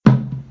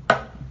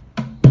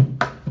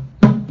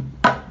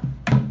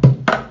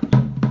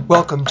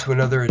Welcome to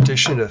another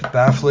edition of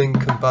Baffling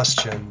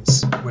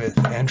Combustions with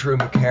Andrew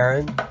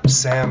McCarran,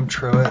 Sam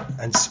Truitt,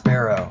 and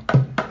Sparrow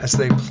as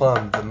they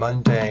plumb the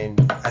mundane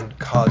and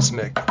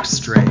cosmic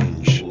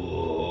strange.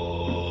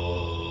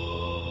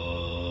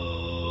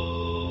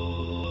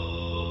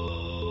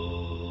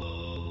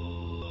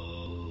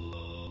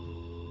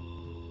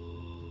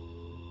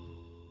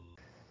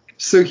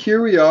 So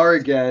here we are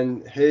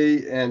again.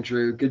 Hey,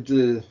 Andrew, good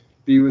to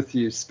be with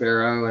you,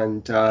 Sparrow,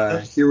 and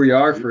here we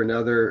are for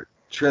another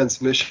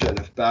transmission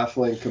of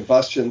Baffling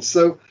Combustion.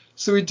 So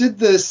we did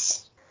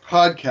this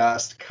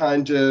podcast,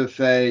 kind of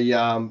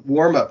a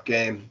warm-up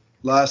game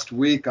last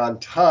week on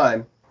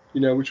time,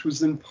 which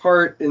was in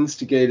part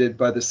instigated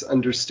by this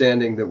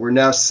understanding that we're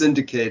now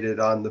syndicated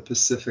on the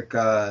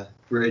Pacifica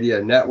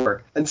Radio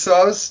Network. And so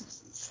I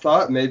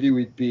thought maybe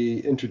we'd be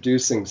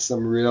introducing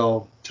some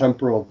real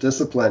temporal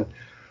discipline.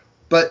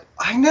 But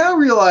I now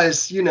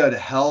realize, to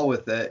hell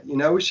with it.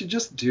 We should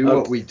just do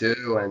what we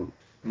do. And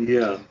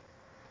yeah.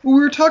 Well,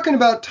 we were talking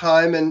about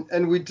time,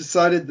 and we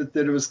decided that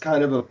it was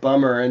kind of a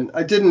bummer. And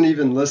I didn't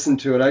even listen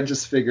to it. I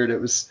just figured it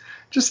was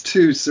just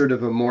too sort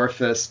of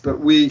amorphous.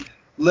 But we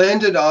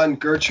landed on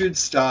Gertrude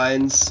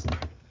Stein's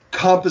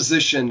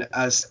composition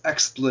as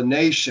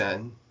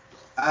explanation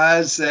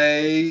as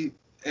a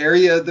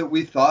area that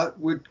we thought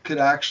could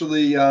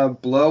actually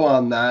blow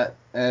on that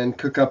and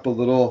cook up a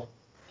little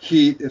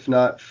heat, if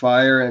not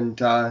fire, and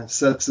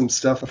set some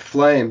stuff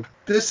aflame.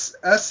 This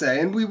essay,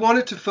 and we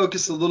wanted to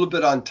focus a little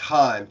bit on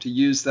time, to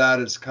use that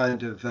as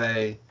kind of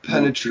a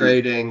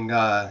penetrating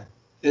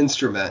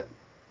instrument,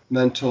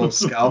 mental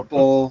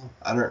scalpel.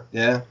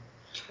 Yeah.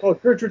 Well,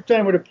 Gertrude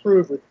Stein would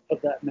approve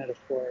of that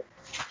metaphor.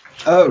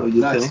 Oh,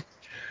 nice. Think?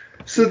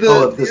 So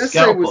the essay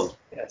scalpel. was,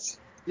 yes.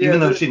 Even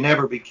though she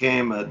never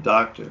became a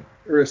doctor.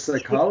 Or a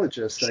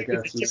psychologist, I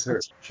guess was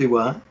her. She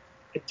what?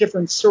 A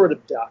different sort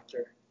of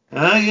doctor.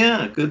 Ah,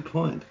 yeah, good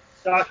point.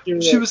 Doctor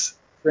She was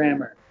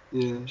grammar.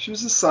 Yeah, she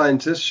was a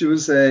scientist. She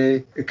was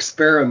a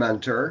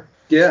experimenter.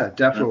 Yeah,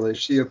 definitely.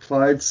 She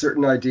applied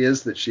certain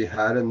ideas that she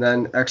had and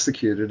then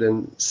executed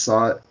and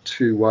sought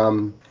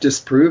to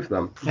disprove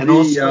them. And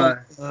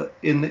also,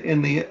 in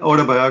the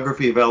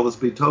autobiography of Alice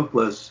B.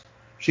 Toklas,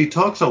 she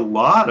talks a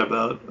lot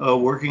about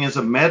working as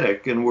a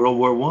medic in World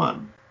War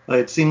One.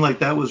 It seemed like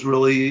that was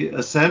really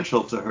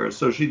essential to her.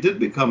 So she did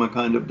become a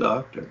kind of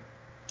doctor.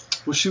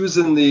 Well, she was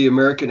in the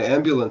American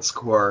Ambulance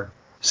Corps.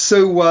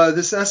 So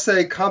this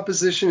essay,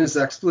 Composition as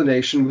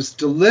Explanation, was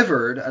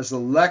delivered as a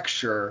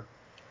lecture,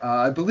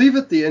 I believe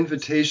at the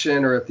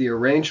invitation or at the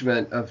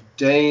arrangement of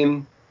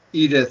Dame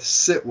Edith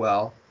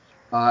Sitwell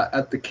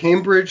at the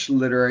Cambridge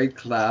Literary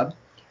Club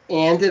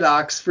and at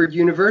Oxford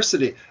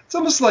University. It's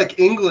almost like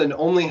England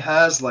only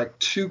has like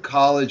two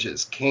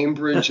colleges,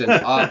 Cambridge and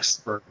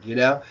Oxford,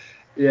 Yeah.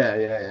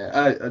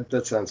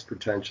 That sounds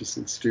pretentious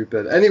and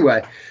stupid.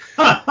 Anyway.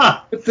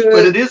 But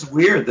it is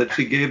weird that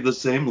she gave the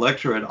same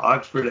lecture at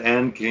Oxford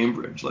and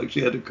Cambridge. Like she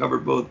had to cover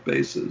both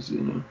bases,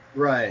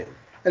 Right.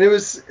 And it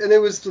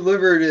was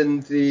delivered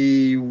in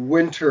the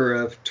winter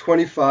of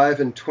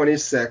 25 and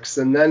 26.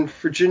 And then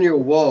Virginia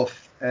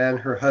Woolf and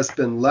her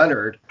husband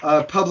Leonard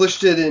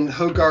published it in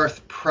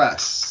Hogarth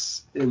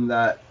Press in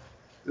that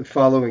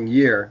following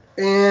year.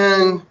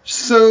 And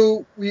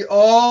so we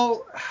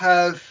all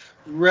have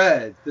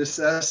read this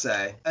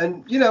essay,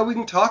 and we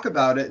can talk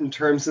about it in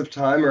terms of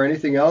time or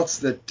anything else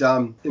that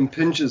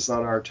impinges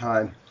on our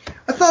time.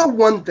 I thought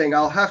one thing,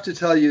 I'll have to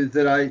tell you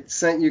that I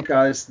sent you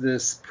guys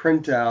this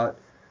printout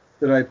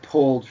that I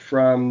pulled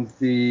from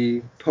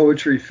the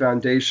Poetry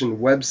Foundation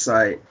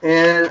website,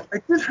 and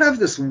I did have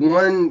this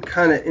one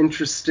kind of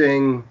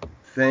interesting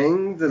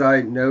thing that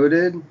I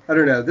noted. I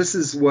don't know, this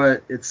is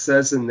what it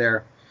says in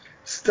there.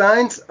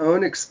 Stein's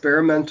own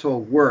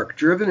experimental work,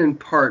 driven in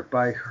part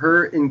by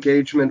her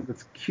engagement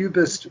with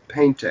Cubist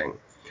painting,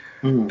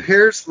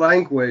 pairs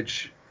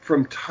language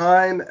from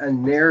time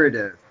and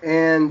narrative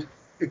and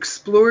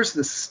explores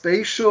the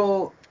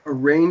spatial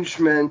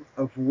arrangement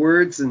of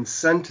words and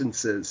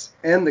sentences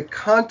and the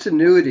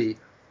continuity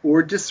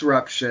or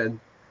disruption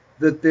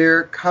that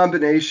their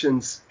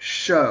combinations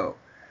show,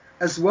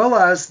 as well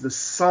as the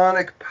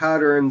sonic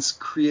patterns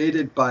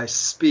created by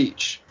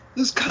speech.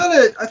 I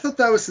thought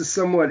that was a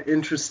somewhat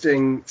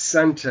interesting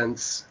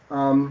sentence.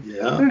 And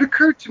it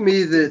occurred to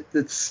me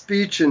that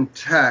speech and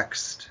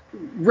text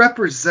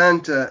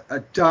represent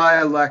a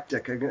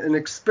dialectic, an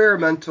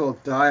experimental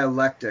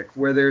dialectic,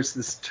 where there's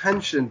this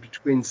tension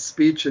between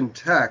speech and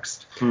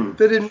text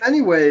that in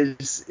many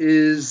ways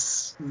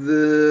is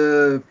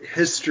the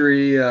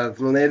history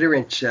of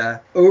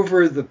literature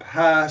over the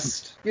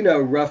past,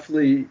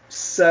 roughly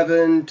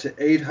 700 to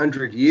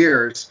 800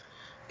 years.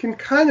 Can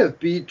kind of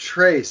be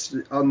traced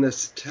on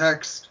this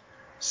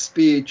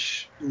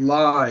text-speech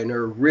line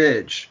or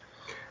ridge,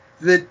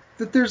 that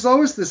there's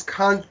always this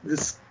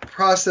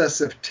process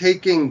of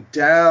taking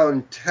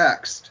down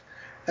text,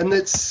 and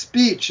that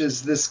speech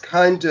is this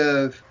kind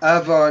of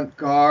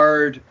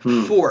avant-garde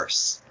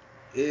force,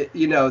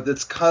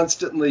 that's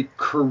constantly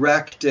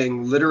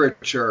correcting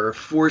literature,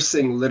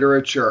 forcing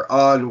literature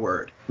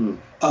onward.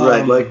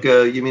 Right,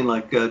 you mean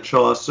like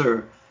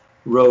Chaucer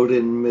wrote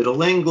in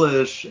Middle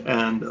English,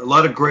 and a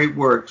lot of great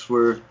works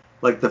were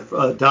like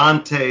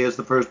Dante is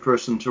the first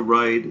person to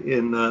write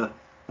in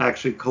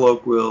actually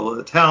colloquial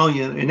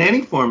Italian, in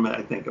any form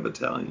I think of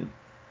Italian.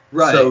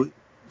 Right.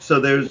 So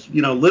there's,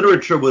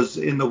 literature was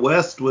in the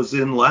West was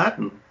in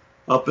Latin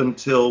up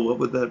until, what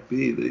would that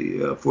be,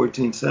 the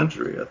 14th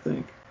century, I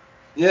think.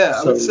 Yeah,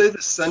 I would say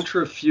the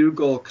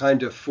centrifugal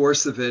kind of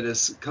force of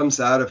it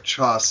comes out of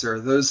Chaucer.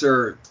 Those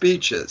are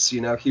speeches,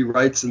 he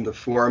writes in the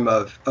form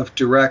of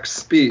direct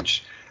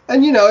speech.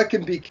 And, it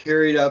can be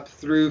carried up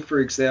through, for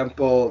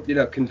example,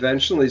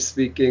 conventionally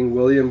speaking,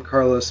 William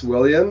Carlos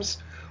Williams,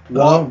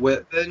 Walt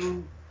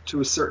Whitman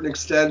to a certain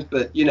extent,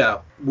 but,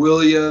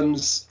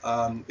 Williams,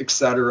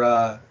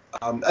 etc.,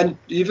 and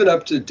even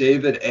up to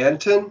David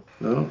Anton.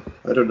 Oh,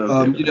 I don't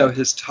know.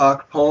 His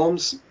talk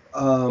poems.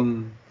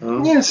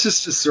 It's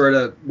just a sort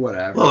of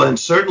whatever. Well, and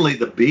certainly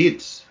the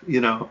Beats,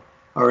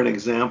 are an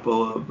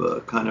example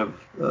of kind of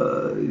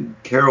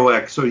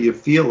Kerouac. So you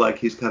feel like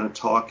he's kind of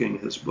talking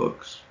his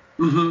books.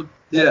 Mm-hmm.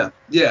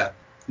 Yeah.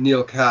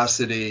 Neil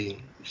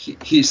Cassidy,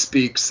 he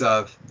speaks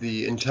of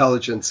the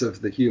intelligence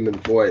of the human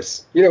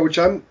voice, which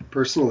I'm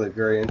personally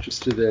very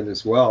interested in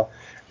as well.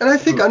 And I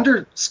think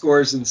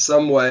underscores in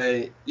some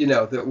way,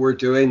 that we're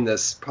doing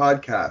this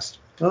podcast.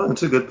 Oh,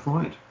 that's a good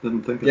point.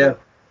 Didn't think of that.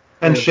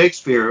 And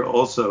Shakespeare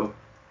also,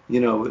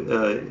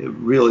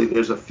 really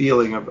there's a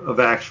feeling of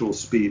actual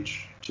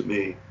speech to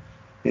me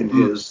in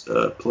his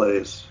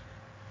plays.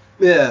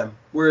 Yeah,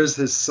 whereas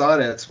his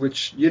sonnets,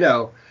 which,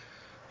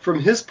 from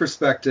his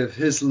perspective,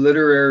 his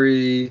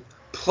literary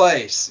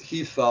place,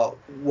 he felt,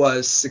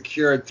 was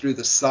secured through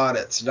the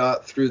sonnets,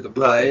 not through the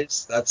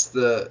plays. Right. That's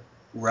the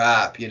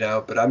rap,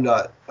 but I'm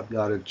not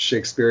a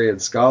Shakespearean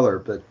scholar,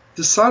 but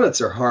the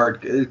sonnets are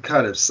hard,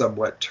 kind of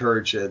somewhat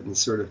turgid and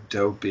sort of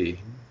dopey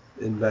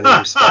in many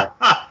respects.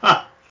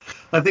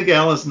 I think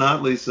Alice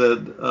Notley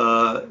said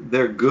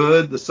they're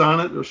good.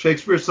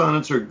 Shakespeare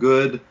sonnets are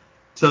good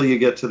till you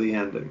get to the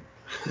ending.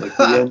 Like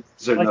the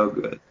endings are no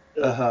good.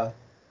 Uh-huh.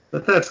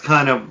 But that's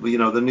kind of,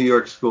 the New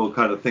York school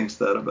kind of thinks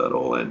that about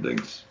all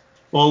endings.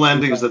 All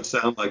endings that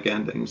sound like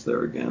endings,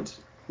 they're against.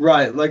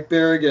 Right, like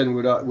Berrigan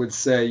would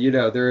say,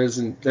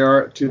 there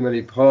aren't too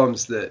many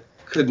poems that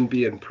couldn't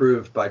be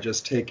improved by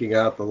just taking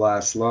out the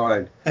last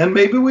line. And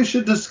maybe we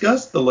should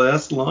discuss the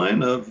last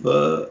line of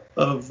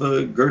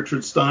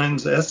Gertrude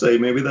Stein's essay.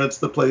 Maybe that's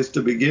the place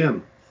to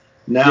begin.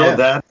 Now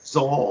that's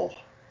all.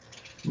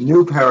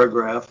 New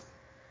paragraph.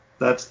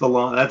 That's the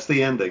line. That's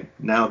the ending.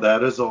 Now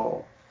that is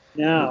all.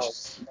 Now.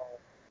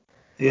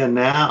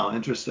 Now.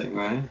 Interesting,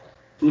 right?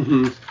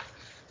 Mm-hmm.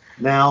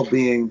 Now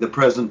being the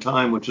present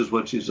time, which is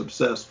what she's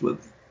obsessed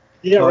with.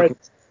 Yeah, right.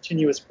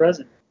 Continuous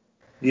present.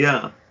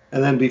 Yeah.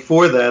 And then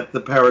before that,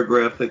 the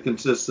paragraph that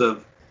consists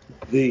of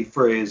the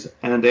phrase,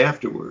 and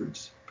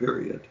afterwards,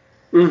 period.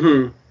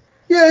 Mm-hmm.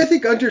 Yeah, I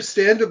think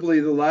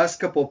understandably the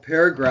last couple of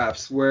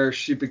paragraphs where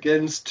she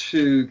begins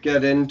to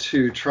get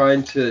into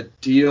trying to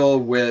deal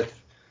with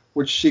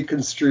what she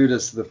construed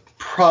as the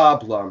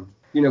problem,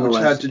 which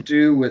had to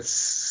do with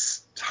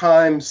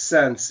time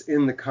sense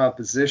in the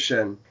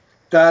composition.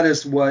 That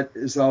is what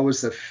is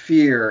always a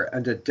fear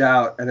and a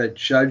doubt and a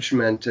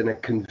judgment and a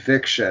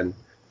conviction.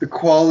 The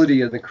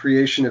quality of the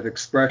creation of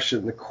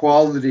expression, the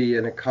quality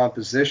in a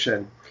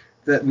composition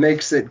that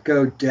makes it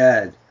go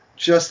dead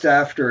just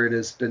after it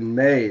has been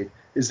made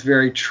is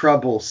very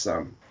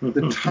troublesome.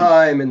 The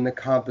time in the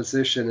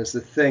composition is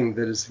a thing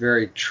that is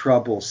very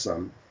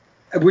troublesome,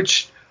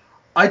 which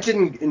I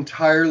didn't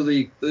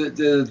entirely,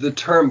 the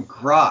term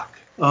grok.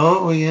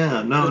 Oh,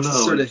 yeah. It's a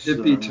sort of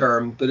hippie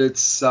term, but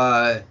it's,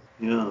 yeah.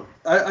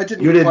 I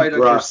didn't quite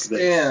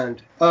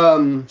understand.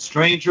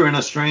 Stranger in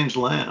a Strange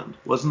Land.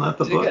 Wasn't that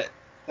the book? It.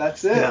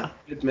 That's it. Yeah.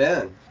 Good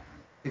man.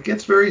 It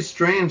gets very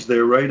strange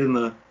there, right in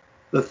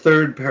the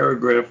third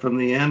paragraph from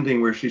the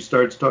ending where she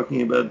starts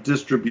talking about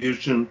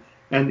distribution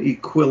and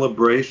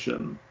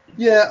equilibration.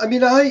 Yeah, I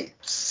mean, I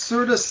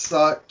sort of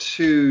sought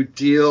to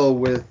deal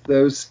with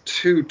those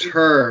two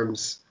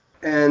terms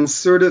and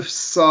sort of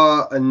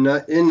saw,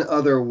 in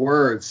other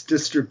words,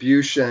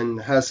 distribution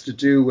has to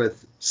do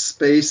with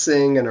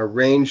spacing and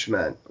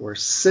arrangement or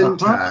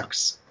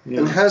syntax,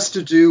 and has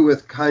to do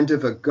with kind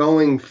of a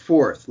going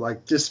forth,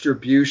 like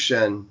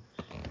distribution.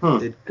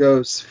 It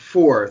goes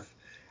forth.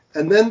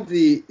 And then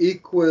the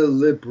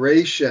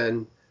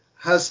equilibration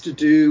has to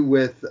do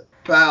with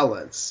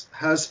balance,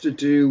 has to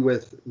do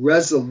with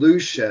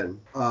resolution,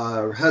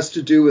 has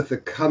to do with the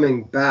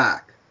coming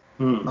back,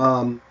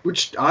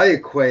 which I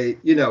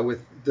equate,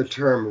 with the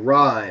term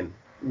rhyme,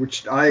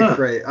 which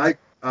I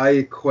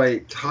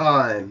equate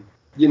time,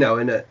 in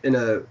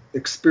a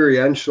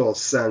experiential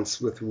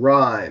sense with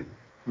rhyme.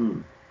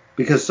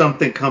 Because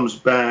something comes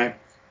back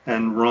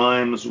and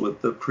rhymes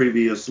with the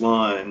previous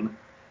line,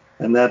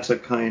 and that's a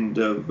kind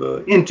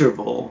of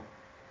interval,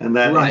 and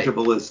that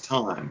interval is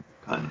time.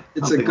 Kind of.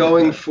 It's a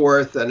going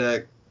forth and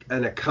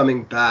a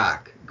coming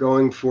back,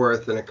 going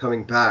forth and a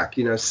coming back.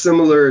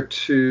 Similar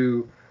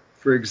to,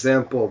 for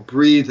example,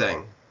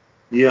 breathing.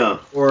 Yeah.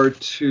 Or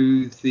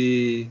to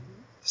the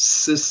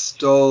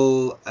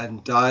systole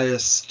and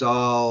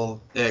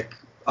diastolic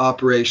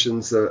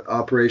operations, the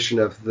operation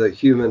of the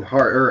human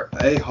heart, or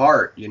a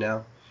heart, of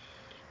Yeah.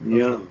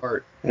 the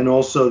heart. And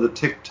also the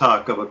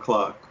tick-tock of a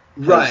clock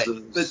Right. has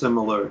a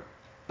similar.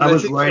 but I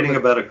was think writing from a-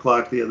 about a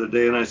clock the other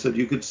day, and I said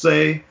you could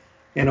say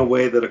in a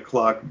way that a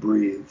clock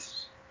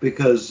breathes,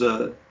 because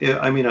a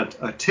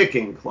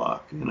ticking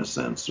clock, in a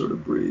sense, sort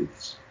of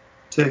breathes.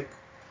 Tick,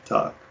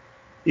 tock,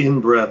 in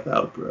breath,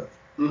 out breath.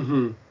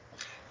 Mhm.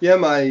 Yeah,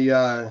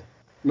 my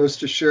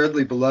most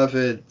assuredly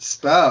beloved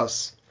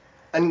spouse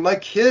and my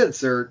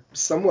kids are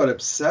somewhat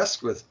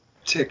obsessed with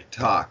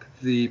TikTok,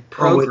 the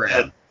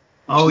program.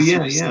 Oh, which has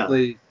yeah.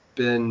 recently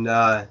been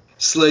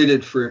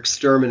slated for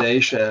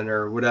extermination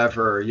or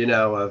whatever,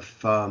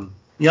 of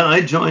Yeah,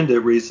 I joined it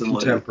recently.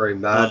 contemporary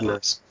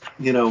madness.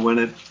 When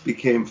it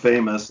became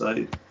famous,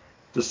 I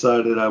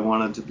decided I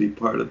wanted to be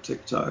part of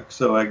TikTok.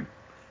 So I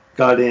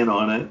got in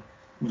on it,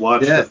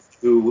 watched Yeah. a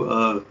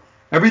few.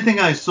 Everything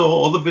I saw,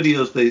 all the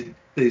videos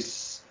they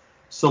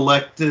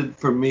selected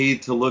for me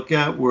to look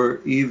at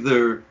were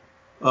either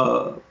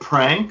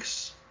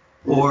pranks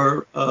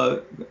or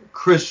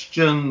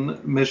Christian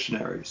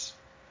missionaries.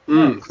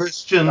 Mm.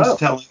 Christians Oh.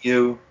 telling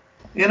you,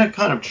 in a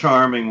kind of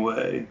charming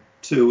way,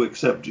 to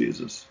accept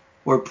Jesus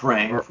or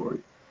praying for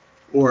you.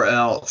 Or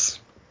else.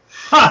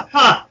 Ha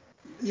ha!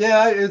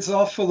 Yeah, it's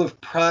all full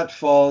of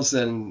pratfalls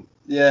and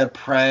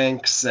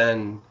pranks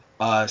and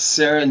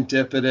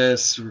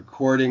serendipitous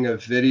recording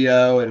of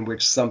video in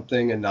which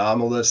something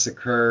anomalous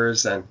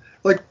occurs, and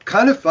like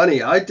kind of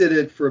funny. I did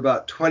it for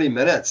about 20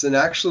 minutes and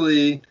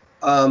actually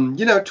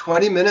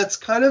 20 minutes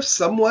kind of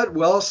somewhat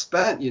well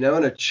spent, in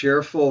a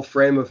cheerful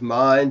frame of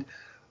mind.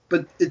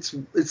 But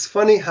it's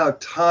funny how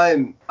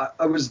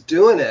I was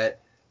doing it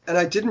and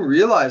I didn't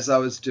realize I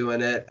was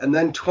doing it, and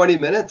then 20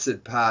 minutes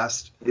had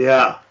passed.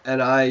 Yeah.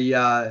 And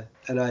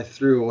I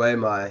threw away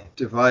my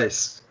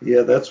device.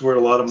 Yeah, that's where a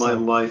lot of my So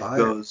life fire.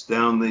 goes,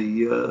 down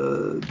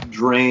the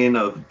drain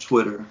of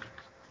Twitter.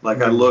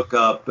 Like I look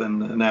up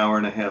and an hour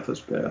and a half has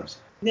passed.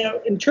 Now,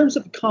 in terms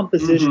of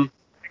composition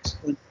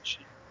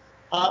explanation,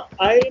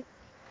 I'm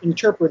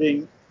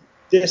interpreting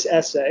this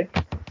essay,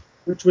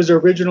 which was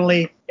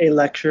originally a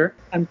lecture.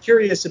 I'm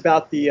curious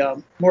about the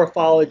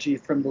morphology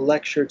from the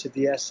lecture to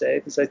the essay,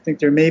 because I think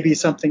there may be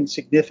something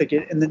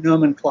significant in the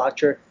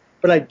nomenclature,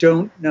 but I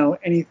don't know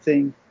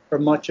anything or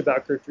much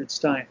about Gertrude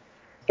Stein.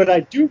 But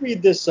I do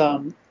read this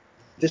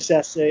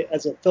essay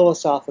as a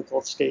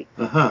philosophical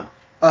statement.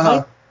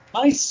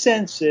 My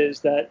sense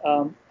is that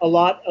a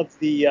lot of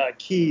the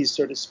keys,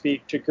 so to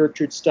speak, to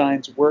Gertrude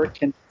Stein's work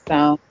can be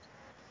found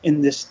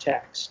in this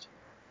text.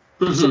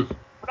 So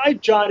what I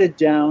jotted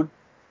down,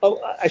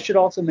 I should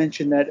also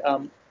mention that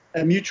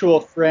a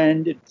mutual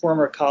friend and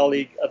former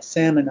colleague of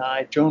Sam and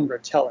I, Joan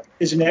Rotella,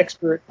 is an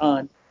expert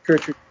on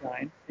Gertrude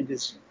Stein and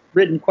has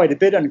written quite a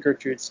bit on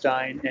Gertrude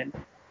Stein, and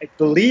I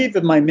believe,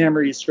 if my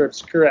memory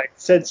serves correct,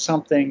 said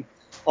something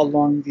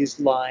along these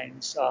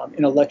lines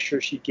in a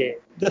lecture she gave.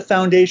 The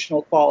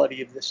foundational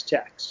quality of this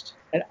text.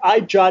 And I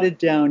jotted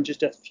down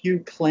just a few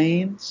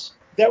claims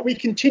that we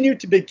continue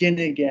to begin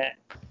again,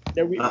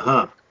 that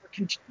we're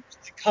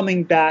continuously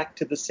coming back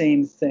to the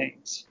same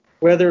things,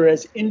 whether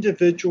as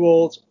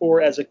individuals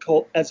or as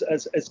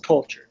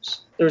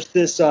cultures. There's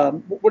this,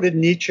 what did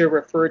Nietzsche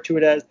refer to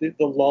it as, the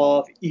law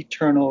of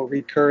eternal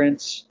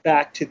recurrence,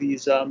 back to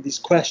these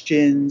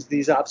questions,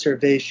 these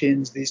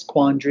observations, these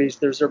quandaries.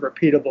 There's a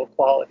repeatable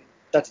quality.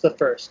 That's the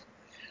first.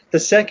 The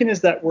second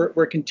is that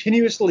we're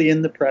continuously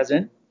in the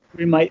present.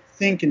 We might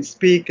think and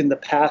speak in the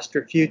past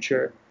or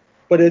future,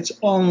 but it's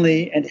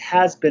only and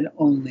has been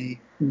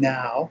only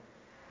now.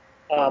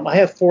 I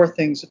have five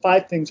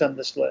things on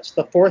this list.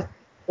 The fourth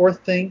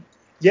thing,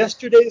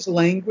 yesterday's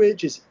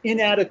language is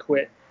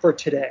inadequate for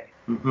today.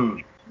 When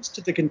it comes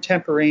to the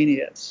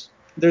contemporaneous,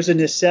 there's a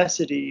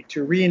necessity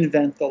to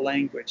reinvent the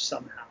language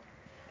somehow.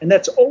 And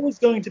that's always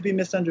going to be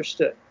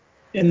misunderstood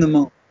in the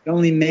moment. It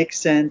only makes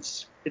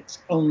sense. It's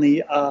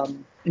only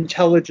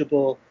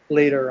intelligible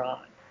later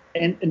on.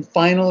 And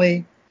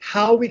finally,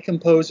 how we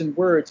compose in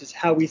words is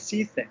how we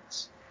see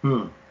things.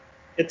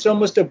 It's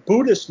almost a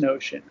Buddhist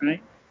notion,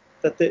 right?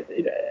 That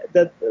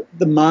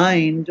the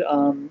mind,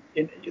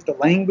 in the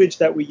language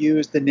that we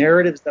use, the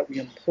narratives that we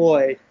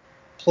employ,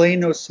 play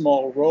no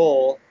small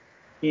role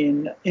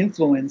in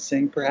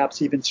influencing,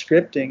 perhaps even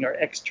scripting, our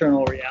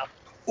external reality.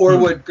 Or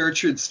what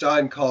Gertrude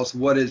Stein calls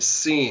what is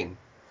seen.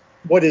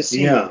 What is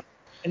seen. Yeah.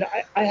 And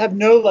I have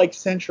no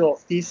central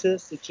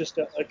thesis. It's just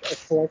a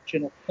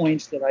collection of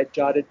points that I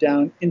jotted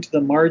down into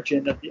the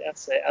margin of the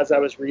essay as I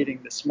was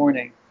reading this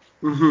morning.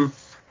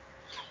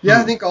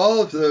 Yeah, I think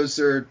all of those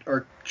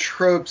are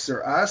tropes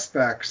or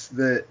aspects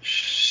that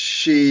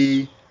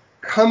she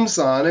comes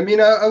on. I mean,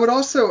 I would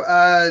also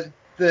add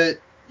that,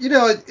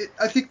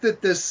 I think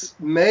that this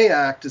may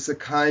act as a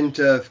kind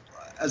of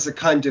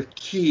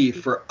key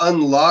for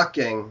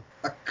unlocking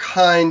a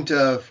kind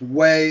of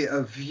way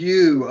of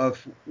view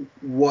of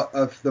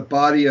the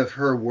body of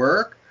her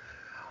work.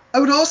 I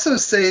would also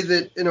say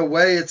that in a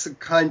way it's a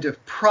kind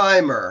of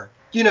primer.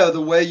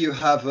 The way you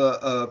have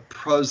a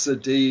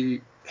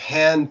prosody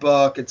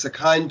handbook. It's a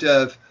kind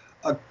of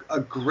a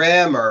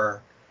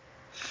grammar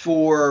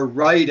for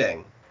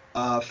writing,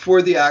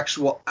 for the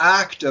actual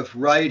act of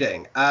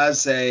writing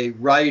as a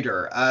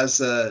writer,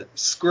 as a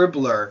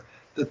scribbler,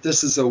 that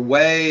this is a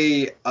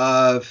way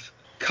of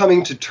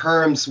coming to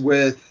terms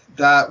with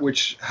that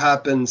which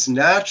happens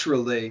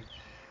naturally,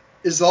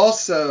 is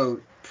also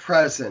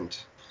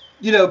present,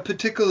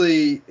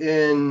 particularly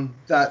in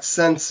that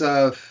sense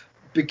of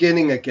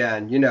beginning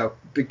again,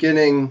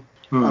 beginning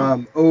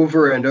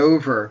over and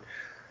over.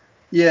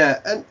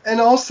 Yeah,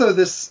 and also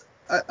this,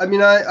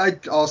 I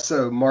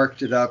also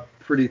marked it up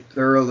pretty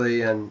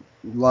thoroughly and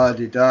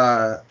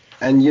la-di-da,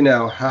 and,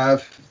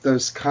 have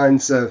those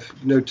kinds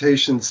of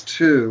notations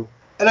too.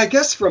 And I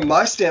guess from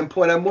my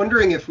standpoint, I'm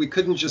wondering if we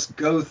couldn't just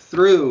go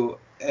through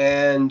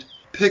and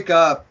pick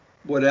up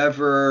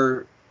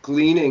whatever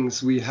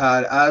gleanings we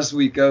had as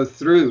we go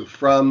through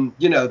from,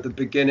 the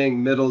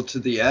beginning, middle to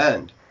the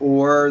end,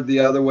 or the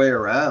other way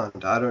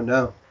around. I don't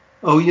know.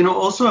 Oh,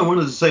 also I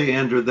wanted to say,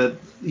 Andrew, that,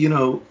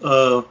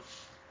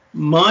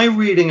 my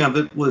reading of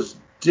it was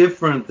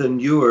different than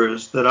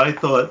yours, that I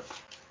thought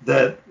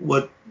that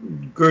what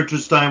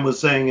Gertrude Stein was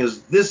saying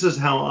is, this is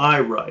how I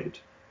write.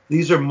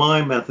 These are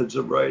my methods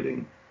of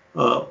writing.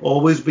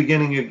 Always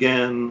beginning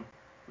again,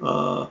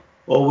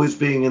 always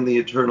being in the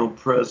eternal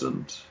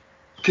present.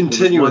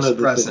 Continuous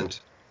present.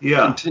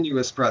 Yeah.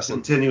 Continuous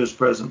present. Continuous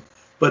present.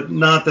 But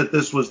not that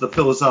this was the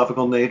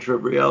philosophical nature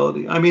of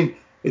reality. I mean,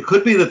 it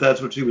could be that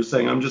that's what she was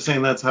saying. I'm just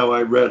saying that's how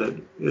I read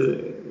it,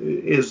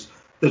 is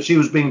that she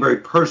was being very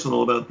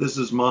personal about, this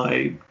is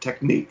my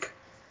technique.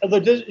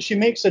 Although she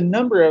makes a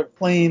number of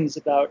claims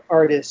about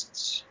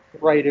artists,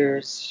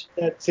 writers,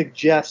 that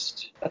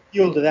suggest a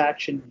field of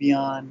action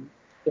beyond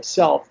the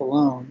self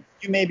alone.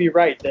 You may be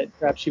right that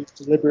perhaps she was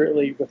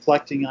deliberately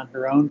reflecting on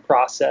her own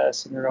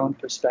process and her own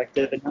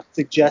perspective and not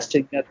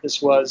suggesting that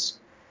this was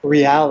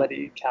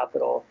reality,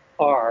 capital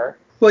R.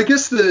 Well, I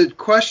guess the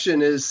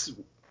question is,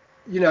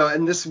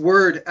 and this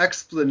word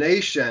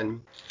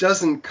explanation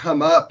doesn't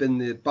come up in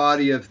the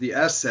body of the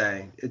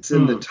essay. It's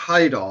in the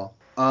title.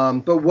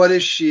 But what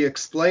is she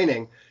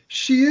explaining?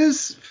 She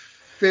is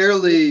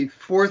fairly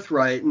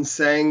forthright in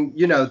saying,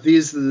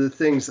 these are the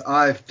things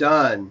I've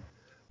done,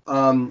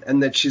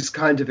 and that she's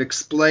kind of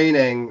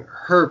explaining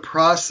her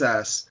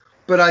process.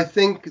 But I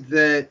think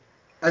that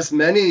as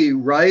many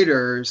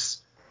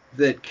writers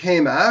that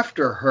came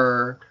after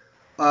her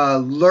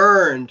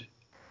learned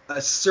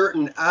a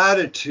certain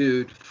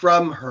attitude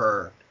from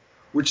her,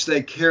 which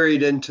they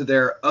carried into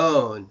their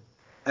own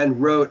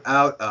and wrote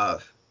out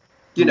of,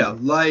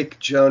 like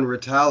Joan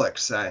Retallack,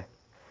 say.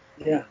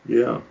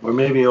 Yeah, or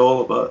maybe all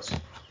of us.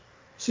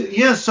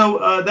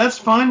 So that's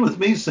fine with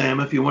me, Sam,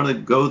 if you want to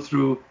go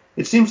through.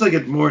 It seems like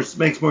it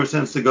makes more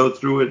sense to go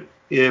through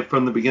it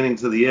from the beginning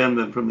to the end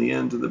than from the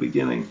end to the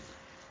beginning.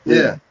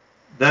 Yeah.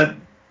 That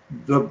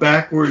the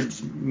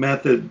backwards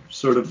method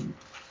sort of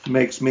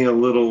makes me a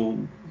little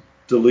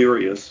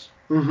delirious.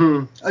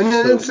 Mm-hmm.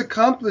 And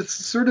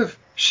it's sort of,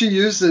 she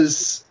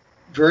uses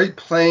very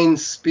plain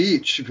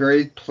speech,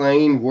 very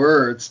plain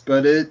words,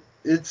 but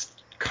it's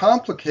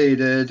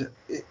complicated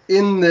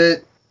in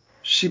that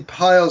she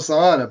piles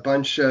on a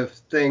bunch of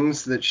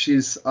things that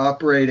she's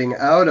operating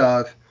out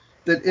of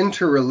that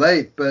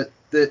interrelate, but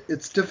that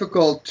it's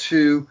difficult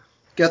to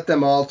get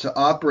them all to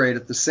operate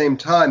at the same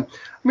time.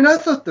 I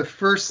thought the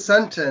first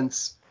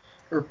sentence,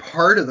 or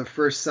part of the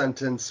first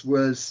sentence,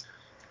 was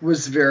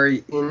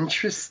very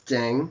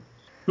interesting.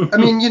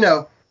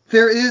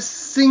 There is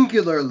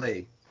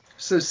singularly.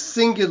 So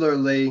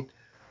singularly,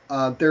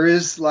 there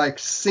is like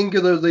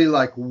singularly,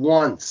 like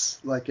once,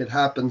 like it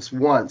happens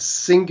once.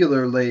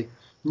 Singularly,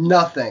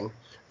 nothing.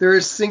 There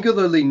is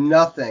singularly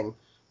nothing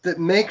that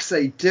makes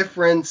a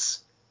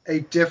difference,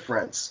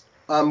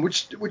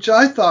 which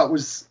I thought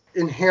was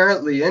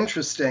inherently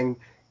interesting,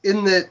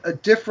 in that a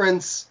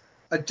difference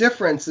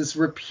is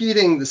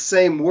repeating the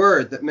same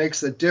word that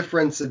makes a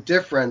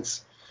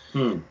difference.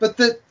 But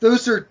that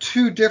those are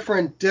two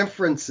different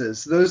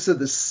differences. Those are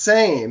the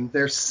same.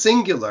 They're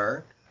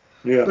singular.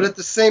 Yeah. But at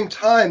the same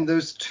time,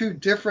 those two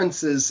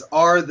differences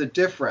are the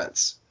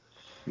difference.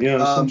 Yeah,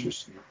 that's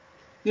interesting.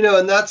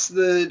 And that's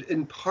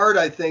in part,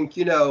 I think,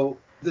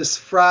 this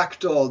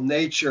fractal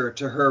nature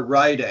to her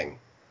writing.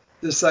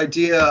 This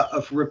idea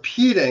of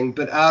repeating,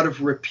 but out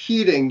of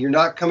repeating, you're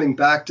not coming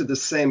back to the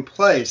same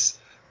place,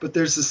 but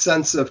there's a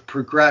sense of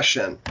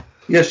progression.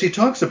 Yeah, she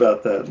talks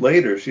about that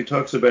later. She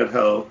talks about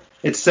how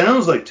it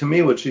sounds like, to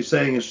me, what she's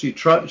saying is she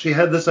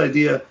had this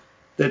idea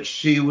that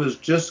she was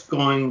just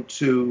going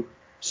to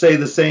say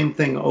the same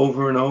thing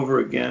over and over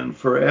again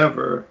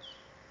forever,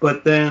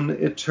 but then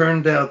it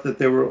turned out that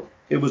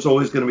it was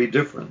always going to be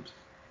different.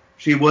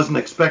 She wasn't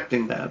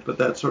expecting that, but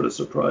that sort of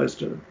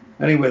surprised her.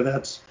 Anyway,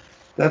 that's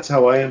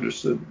how I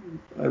understood.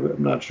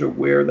 I'm not sure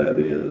where that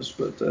is,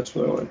 but that's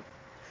how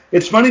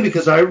It's funny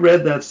because I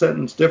read that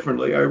sentence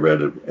differently. I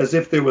read it as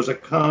if there was a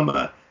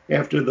comma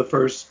after the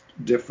first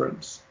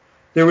difference.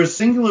 There is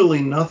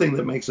singularly nothing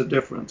that makes a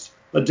difference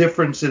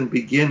in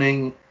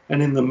beginning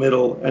and in the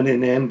middle and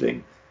in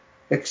ending.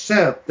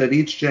 except that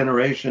each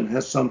generation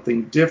has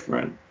something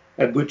different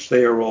at which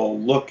they are all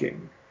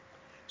looking.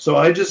 So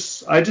I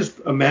just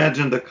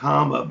imagined a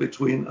comma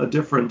between a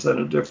difference and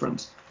a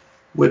difference,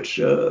 which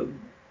I'm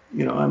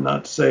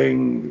not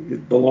saying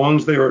it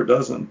belongs there or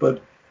doesn't,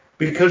 but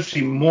because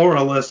she more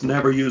or less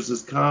never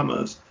uses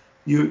commas,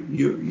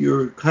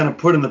 you're kind of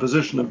put in the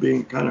position of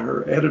being kind of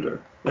her editor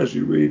as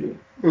you read it.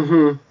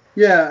 Mm-hmm.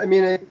 Yeah, I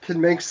mean, it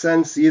can make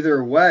sense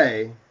either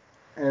way.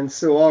 And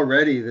so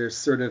already there's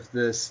sort of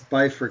this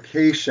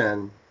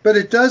bifurcation. But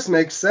it does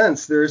make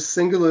sense. There's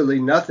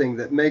singularly nothing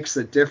that makes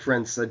a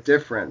difference a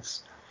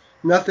difference.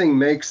 Nothing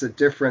makes a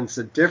difference,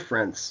 in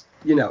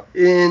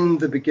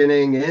the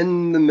beginning,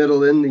 in the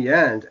middle, in the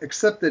end,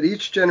 except that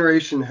each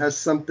generation has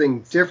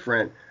something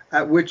different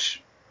at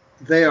which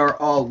they are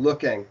all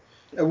looking,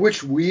 at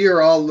which we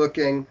are all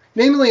looking.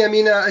 Namely,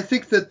 I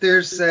think that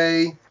there's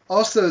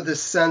also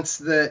this sense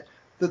that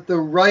the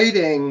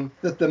writing,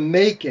 that the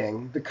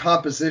making, the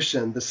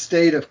composition, the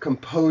state of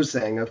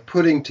composing, of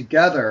putting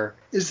together,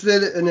 is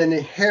that an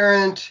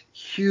inherent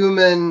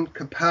human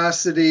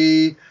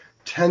capacity,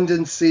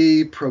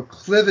 tendency,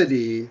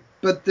 proclivity,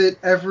 but that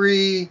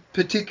every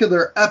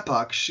particular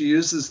epoch, she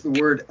uses the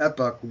word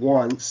epoch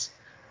once,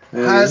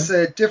 has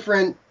a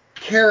different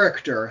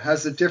character,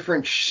 has a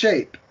different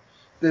shape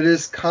that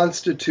is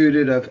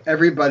constituted of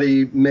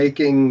everybody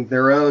making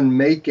their own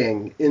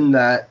making in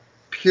that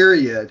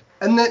period.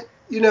 And that,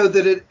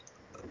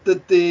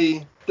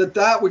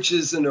 that which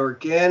is an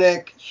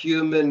organic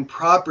human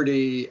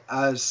property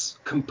as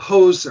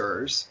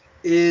composers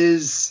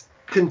is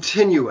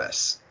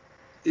continuous,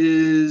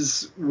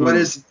 is what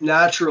is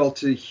natural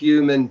to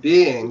human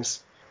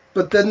beings.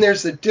 But then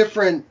there's a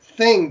different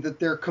thing that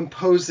they're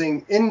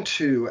composing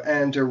into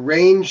and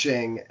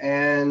arranging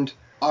and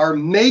are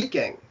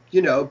making,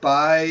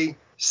 by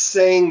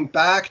saying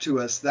back to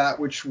us that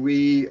which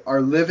we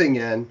are living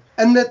in.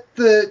 And that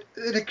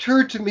it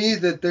occurred to me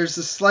that there's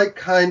a slight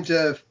kind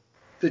of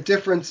the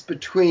difference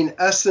between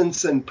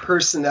essence and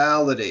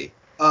personality.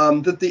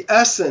 That the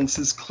essence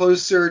is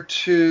closer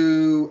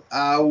to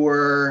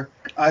our,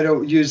 I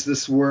don't use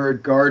this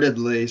word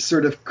guardedly,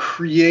 sort of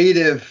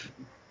creative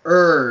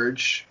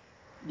urge.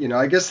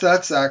 I guess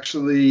that's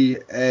actually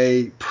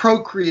a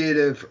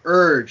procreative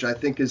urge, I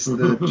think is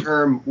the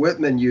term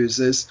Whitman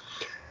uses,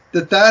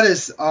 that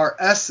is our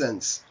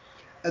essence.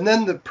 And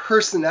then the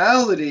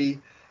personality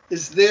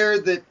is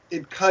there, that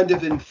it kind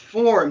of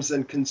informs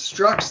and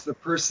constructs the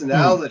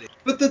personality.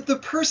 But that the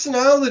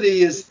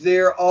personality is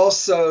there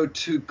also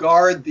to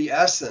guard the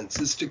essence,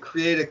 is to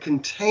create a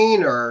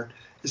container,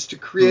 is to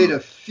create a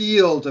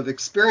field of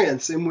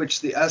experience in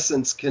which the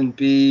essence can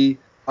be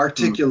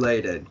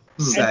articulated,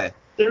 say. And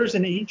there's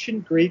an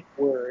ancient Greek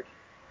word,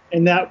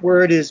 and that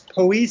word is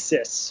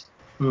poesis,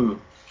 to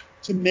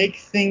make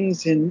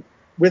things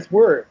with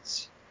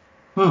words.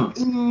 Or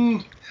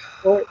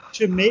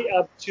to make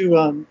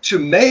to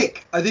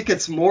make. I think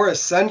it's more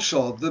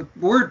essential. The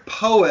word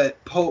poet,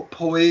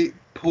 poetas,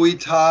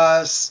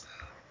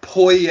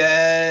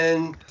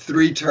 poien,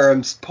 3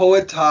 terms.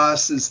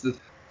 Poetas is the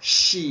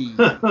she.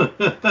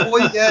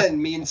 Poien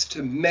means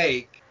to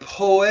make.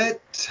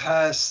 Poeta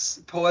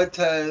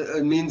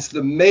means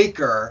the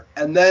maker,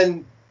 and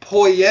then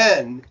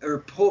poien,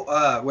 or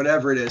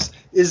whatever it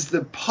is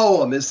the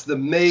poem, is the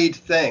made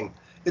thing.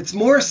 It's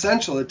more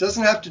essential. It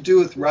doesn't have to do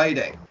with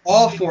writing.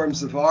 All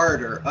forms of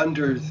art are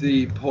under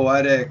the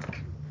poetic,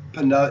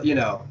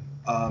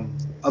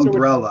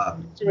 umbrella.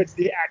 So it's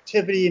the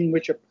activity in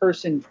which a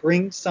person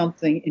brings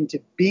something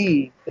into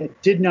being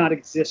that did not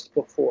exist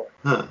before.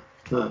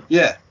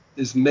 Yeah,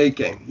 is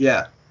making,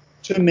 yeah.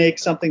 To make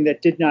something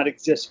that did not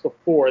exist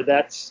before.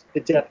 That's the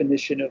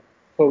definition of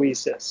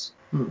poesis.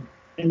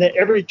 And that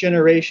every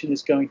generation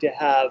is going to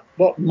have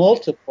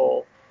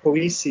multiple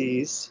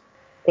poeses,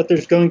 but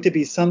there's going to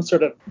be some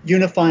sort of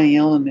unifying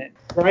element.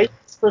 Right?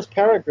 This first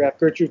paragraph,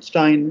 Gertrude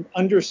Stein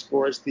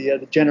underscores the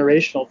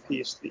generational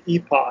piece, the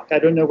epoch. I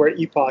don't know where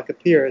epoch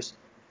appears,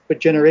 but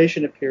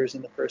generation appears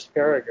in the first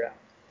paragraph.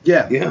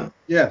 Yeah.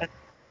 And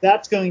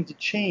that's going to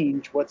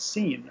change what's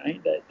seen,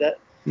 right?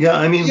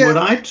 What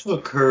I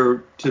took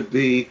her to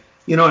be,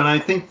 and I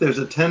think there's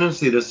a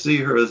tendency to see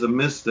her as a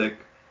mystic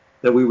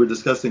that we were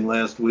discussing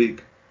last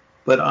week,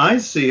 but I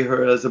see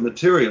her as a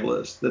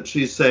materialist, that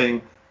she's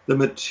saying the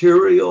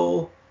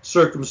material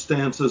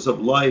circumstances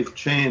of life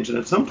change. And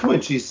at some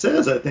point she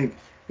says, I think,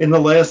 in the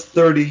last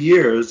 30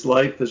 years,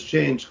 life has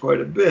changed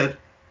quite a bit.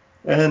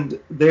 And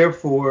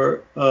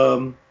therefore,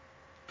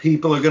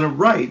 people are going to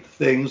write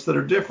things that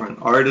are different.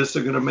 Artists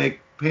are going to make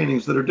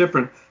paintings that are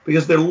different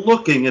because they're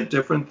looking at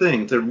different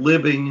things. They're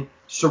living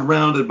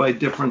surrounded by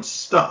different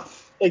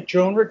stuff. Like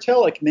Joan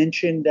Retallack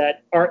mentioned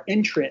that our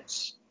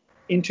entrance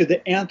into the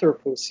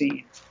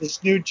Anthropocene,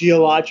 this new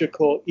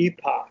geological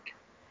epoch,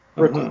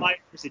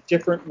 requires a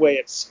different way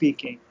of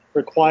speaking,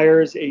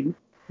 requires a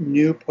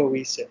new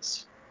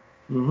poesis.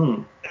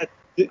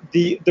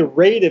 The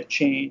rate of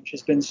change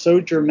has been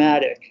so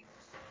dramatic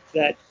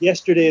that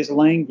yesterday's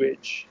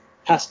language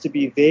has to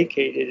be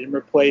vacated and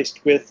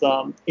replaced with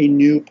a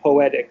new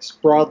poetics,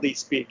 broadly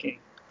speaking.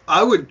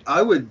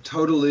 I would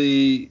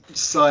totally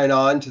sign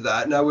on to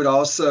that, and I would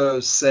also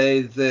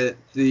say that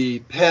the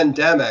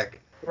pandemic,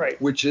 Right.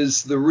 which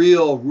is the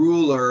real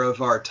ruler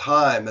of our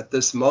time at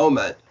this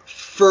moment,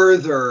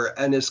 further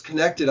and is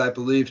connected, I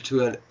believe,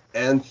 to an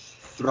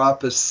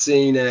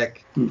Anthropocenic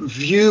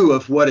view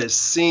of what is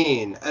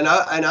seen, and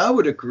I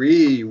would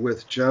agree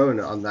with Joan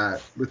on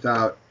that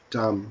without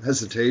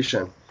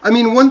hesitation. I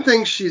mean, one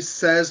thing she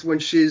says when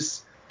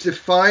she's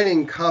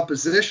defining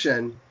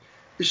composition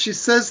is she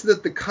says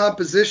that the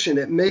composition,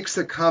 it makes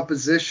a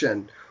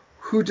composition.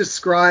 Who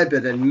describe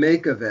it and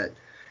make of it?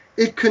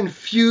 It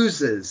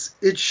confuses,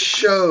 it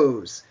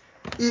shows,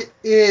 it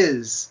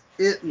is,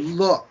 it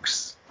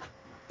looks,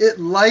 it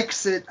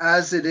likes it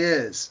as it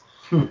is.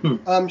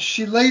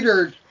 She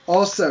later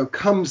also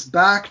comes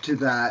back to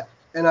that,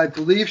 and I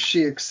believe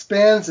she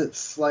expands it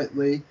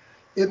slightly.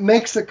 It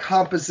makes a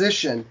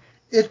composition.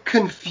 It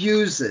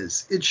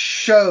confuses, it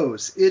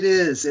shows, it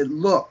is, it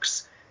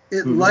looks,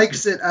 it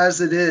likes it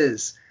as it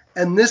is.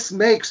 And this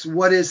makes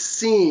what is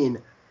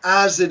seen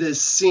as it is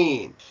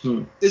seen.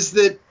 Is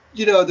that,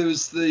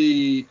 there's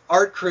the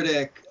art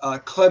critic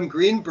Clem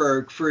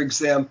Greenberg, for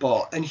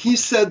example, and he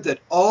said that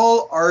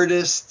all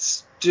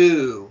artists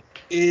do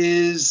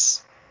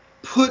is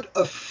put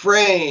a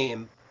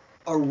frame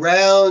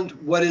around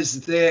what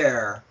is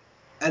there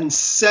and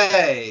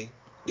say,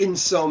 in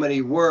so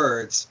many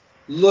words,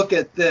 look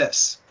at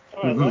this.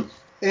 Mm-hmm.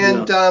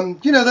 And,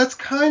 that's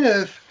kind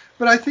of,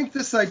 but I think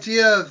this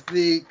idea of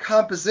the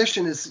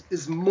composition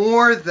is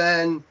more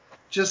than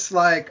just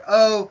like,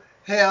 oh,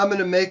 hey, I'm going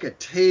to make a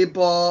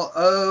table.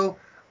 Oh,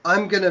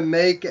 I'm going to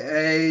make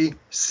a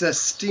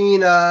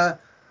sestina.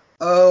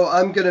 Oh,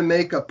 I'm going to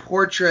make a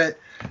portrait.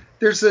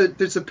 There's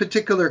a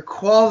particular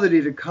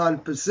quality to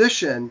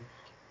composition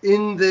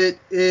in that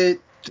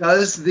it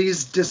does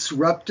these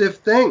disruptive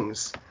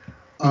things.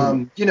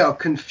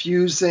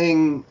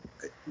 Confusing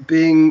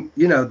being,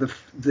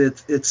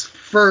 its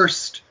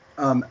first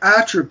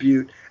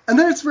attribute. And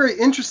then it's very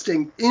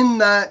interesting in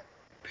that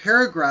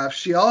paragraph,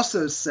 she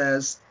also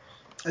says,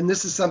 and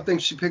this is something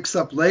she picks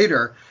up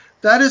later,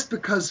 that is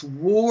because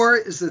war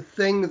is a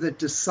thing that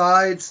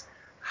decides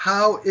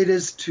how it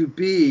is to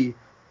be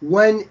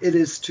when it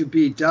is to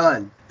be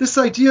done. This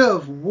idea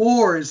of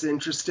war is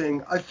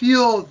interesting. I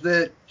feel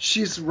that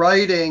she's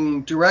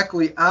writing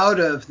directly out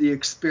of the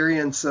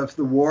experience of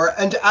the war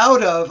and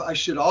out of, I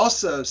should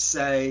also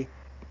say,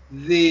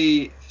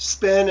 the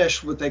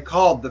Spanish, what they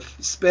called the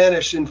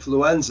Spanish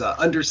influenza,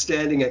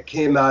 understanding it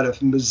came out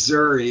of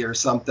Missouri or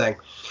something,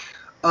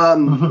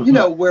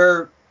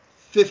 where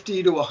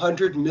 50 to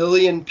 100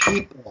 million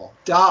people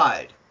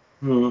died.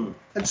 And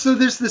so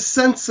there's this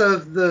sense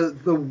of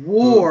the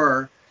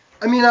war.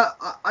 I mean,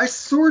 I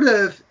sort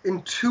of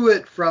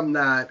intuit from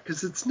that,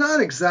 because it's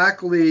not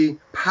exactly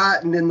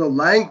patent in the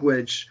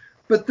language,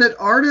 but that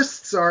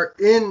artists are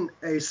in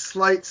a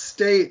slight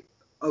state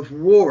of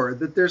war,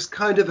 that there's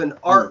kind of an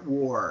art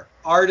war.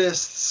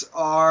 Artists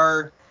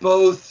are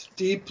both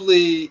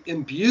deeply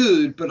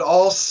imbued, but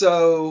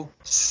also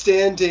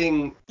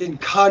standing in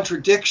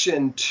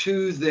contradiction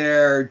to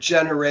their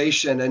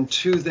generation and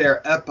to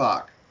their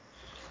epoch.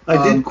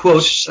 I did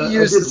quote. She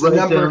uses a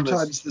number of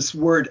times this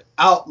word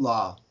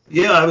outlaw.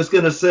 Yeah, I was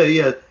going to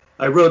say,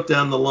 I wrote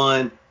down the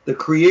line, the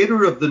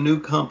creator of the new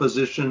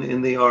composition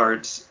in the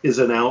arts is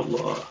an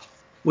outlaw,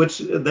 which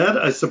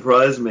that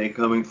surprised me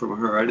coming from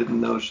her. I didn't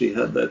know she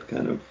had that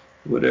kind of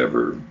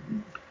whatever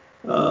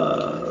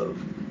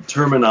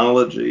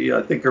terminology.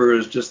 I think of her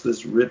as just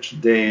this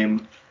rich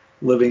dame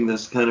living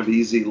this kind of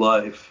easy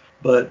life.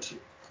 But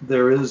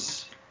there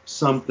is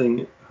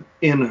something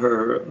in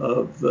her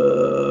of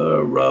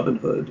Robin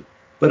Hood.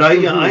 But I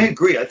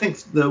agree. I think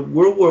the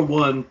World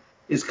War I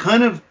is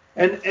kind of,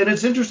 and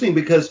it's interesting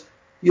because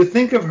you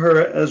think of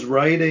her as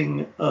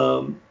writing,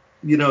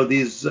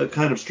 these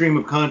kind of stream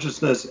of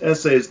consciousness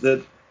essays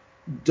that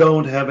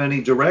don't have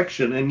any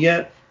direction. And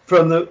yet,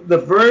 from the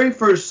very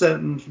first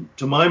sentence,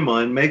 to my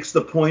mind, makes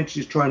the point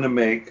she's trying to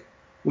make,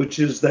 which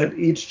is that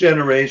each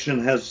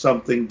generation has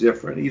something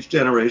different. Each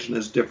generation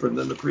is different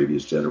than the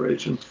previous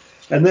generation.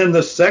 And then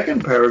the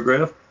second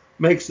paragraph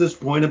makes this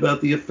point about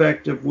the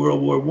effect of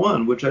World War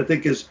I, which I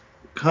think is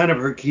kind of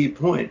her key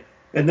point.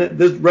 And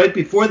right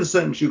before the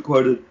sentence you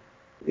quoted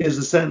is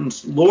the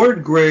sentence,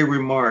 Lord Grey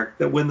remarked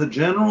that when the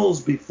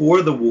generals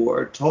before the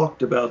war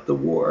talked about the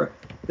war,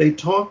 they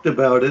talked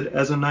about it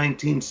as a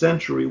 19th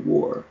century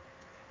war,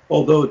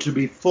 although to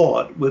be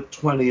fought with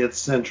 20th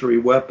century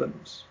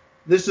weapons.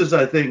 This is,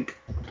 I think,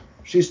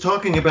 she's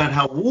talking about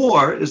how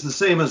war is the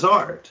same as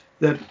art,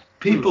 that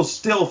people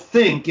still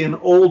think in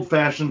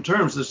old-fashioned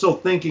terms. They're still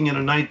thinking in a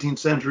 19th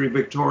century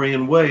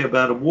Victorian way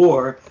about a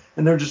war,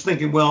 and they're just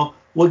thinking, well,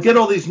 we'll get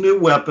all these new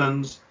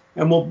weapons,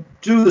 and we'll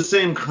do the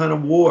same kind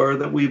of war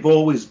that we've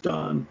always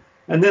done.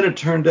 And then it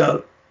turned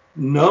out,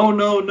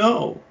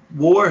 no.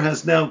 War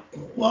has now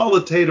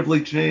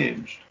qualitatively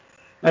changed.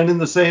 And in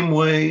the same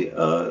way,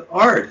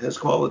 art has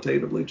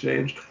qualitatively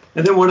changed.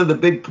 And then one of the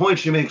big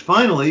points she makes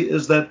finally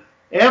is that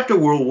after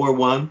World War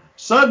I,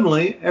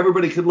 suddenly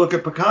everybody could look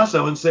at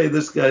Picasso and say,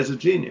 this guy's a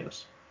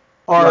genius.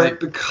 art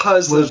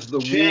because was of the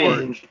war.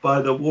 Changed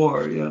by the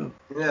war, yeah.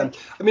 Yeah.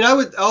 I mean,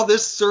 all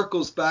this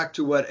circles back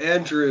to what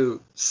Andrew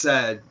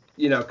said,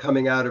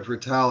 coming out of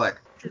Ritallack.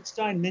 Richard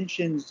Stein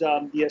mentions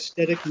the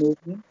aesthetic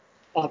movement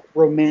of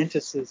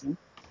Romanticism.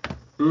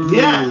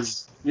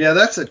 Yes. Yeah,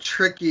 that's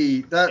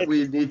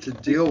we need to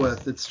deal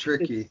with. It's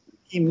tricky. It's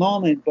a key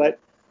moment, but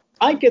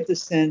I get the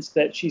sense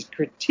that she's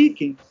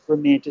critiquing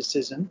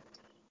Romanticism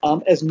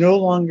as no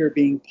longer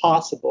being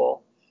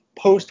possible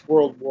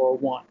post-World War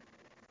I.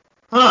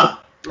 Huh.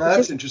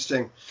 That's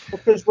interesting.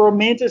 Because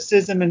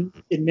Romanticism,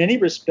 in many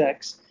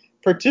respects,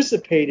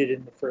 participated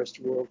in the First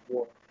World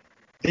War.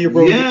 The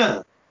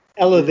romantic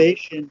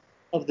elevation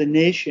of the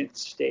nation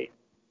state.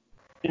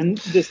 And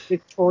this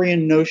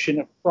Victorian notion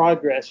of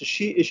progress, is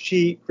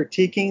she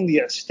critiquing the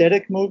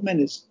aesthetic movement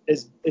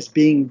as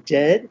being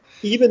dead,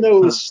 even though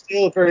it was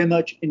still very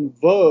much in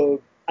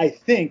vogue, I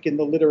think, in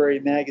the literary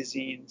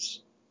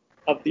magazines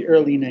of the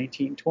early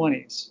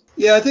 1920s?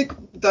 Yeah, I think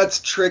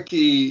that's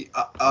tricky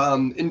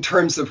in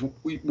terms of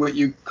what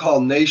you call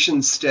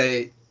nation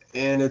state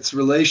and its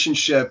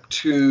relationship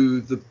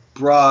to the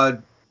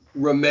broad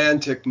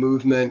romantic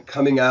movement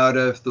coming out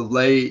of the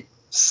late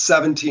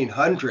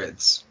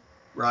 1700s,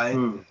 right?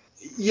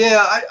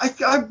 Yeah,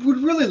 I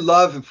would really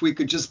love if we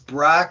could just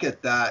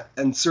bracket that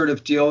and sort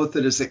of deal with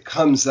it as it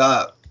comes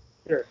up.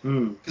 Sure.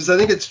 Because I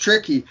think it's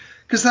tricky.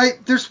 Because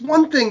there's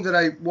one thing that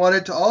I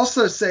wanted to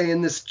also say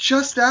in this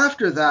just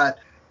after that,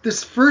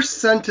 this first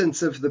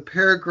sentence of the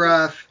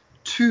paragraph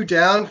 2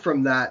 down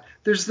from that,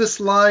 there's this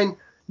line,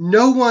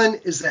 no one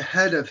is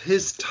ahead of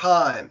his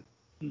time,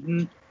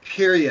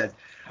 period.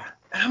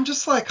 And I'm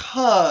just like,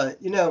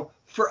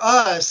 for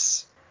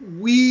us,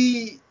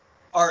 we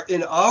are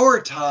in our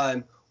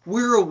time,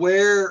 we're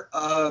aware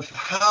of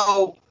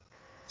how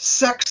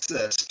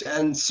sexist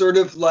and sort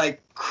of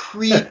like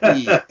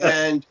creepy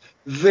and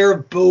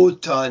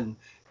verboten,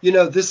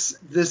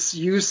 this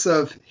use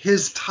of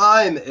his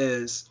time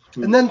is.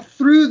 And then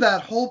through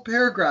that whole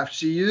paragraph,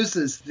 she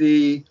uses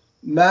the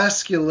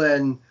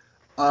masculine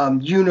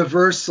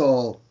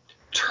universal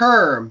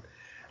term.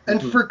 And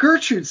for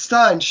Gertrude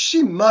Stein,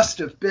 she must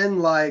have been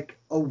like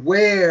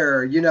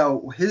aware,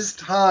 his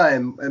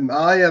time. Am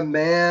I a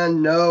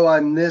man? No,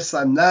 I'm this,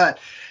 I'm that.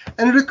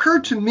 And it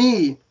occurred to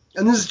me,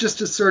 and this is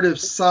just a sort of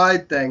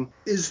side thing,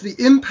 is the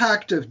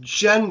impact of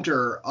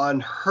gender on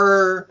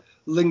her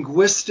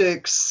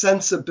linguistic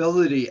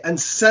sensibility and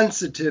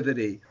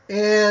sensitivity.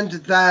 And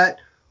that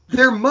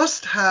there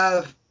must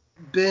have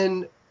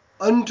been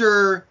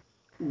underriding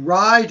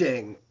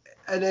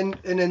and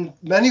in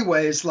many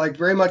ways, like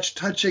very much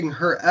touching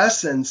her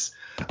essence,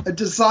 a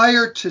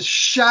desire to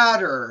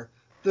shatter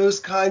those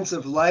kinds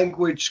of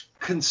language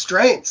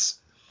constraints,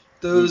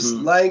 those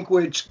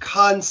language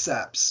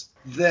concepts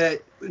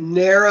that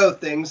narrow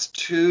things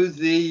to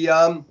the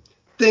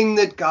thing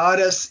that got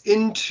us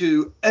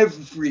into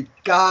every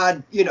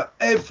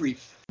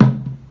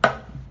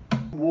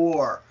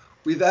war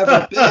we've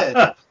ever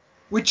been,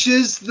 which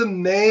is the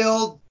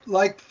male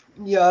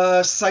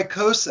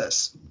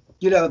psychosis.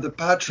 The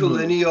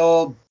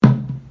patrilineal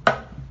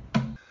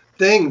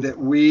thing that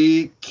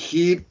we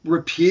keep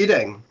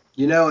repeating,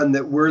 and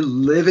that we're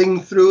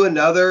living through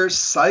another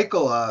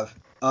cycle of.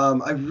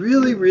 I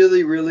really,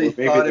 really, really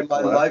thought in my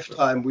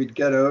lifetime we'd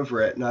get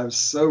over it, and I was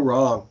so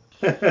wrong.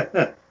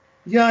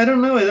 Yeah, I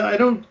don't know. I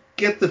don't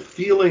get the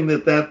feeling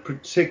that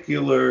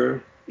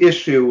particular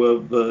issue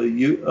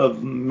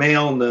of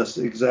maleness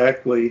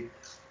exactly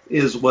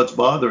is what's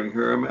bothering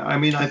her. I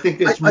mean, I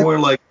think it's more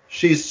like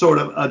she's sort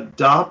of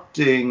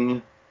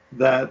adopting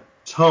that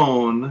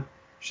tone.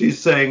 She's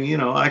saying,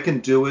 I can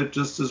do it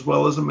just as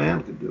well as a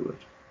man can do it.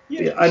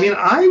 Yeah. I mean,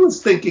 I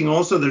was thinking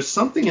also there's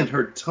something in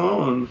her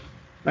tone.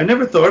 I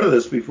never thought of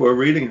this before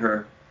reading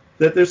her,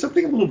 that there's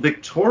something a little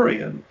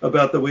Victorian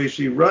about the way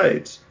she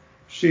writes.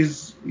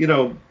 She's,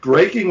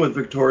 breaking with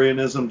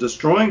Victorianism,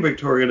 destroying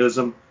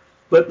Victorianism,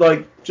 but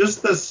like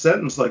just this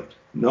sentence, like,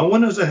 no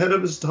one is ahead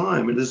of his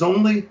time. It is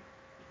only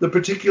the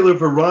particular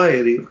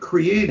variety of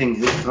creating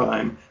his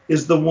time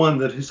is the one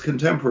that his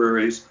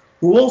contemporaries,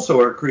 who also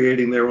are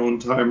creating their own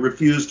time,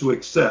 refuse to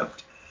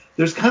accept.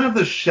 There's kind of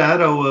the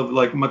shadow of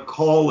like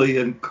Macaulay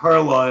and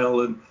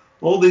Carlyle and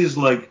all these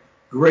like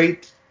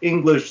great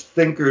English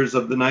thinkers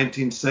of the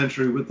 19th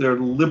century with their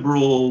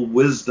liberal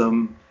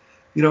wisdom.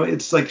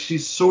 It's like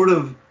she's sort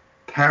of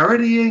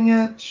parodying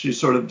it. She's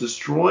sort of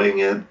destroying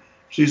it.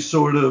 She's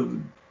sort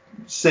of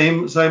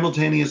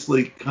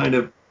simultaneously kind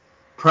of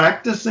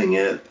practicing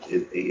it.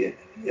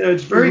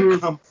 It's very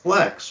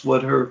complex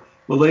what her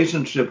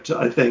relationship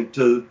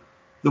to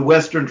the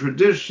Western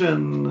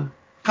tradition,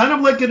 kind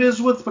of like it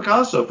is with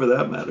Picasso for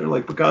that matter.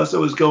 Like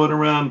Picasso is going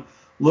around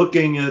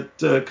looking at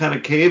kind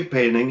of cave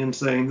painting and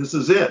saying, this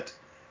is it.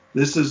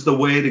 This is the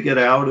way to get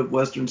out of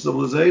Western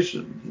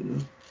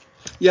civilization.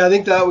 Yeah, I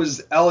think that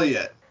was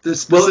Eliot. The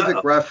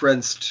specific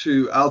reference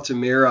to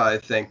Altamira, I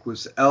think,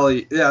 was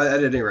Eliot. Yeah,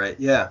 at any rate,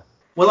 yeah.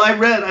 Well, I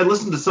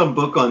listened to some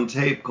book on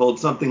tape called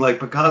something like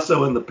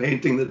Picasso and the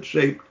Painting that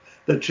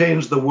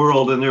Changed the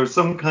World, and there was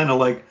some kind of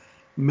like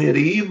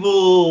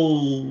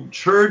medieval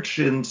church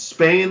in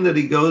Spain that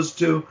he goes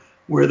to,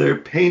 where they're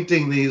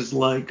painting these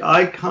like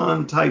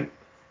icon type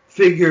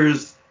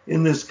figures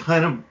in this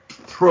kind of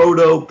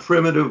proto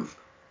primitive,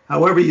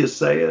 however you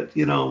say it,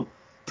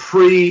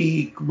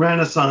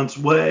 pre-Renaissance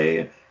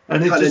way,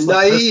 and it's Kind of just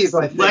like naive, this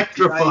I think.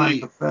 electrifying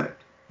Naive.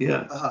 effect.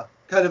 Yeah.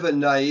 Kind of a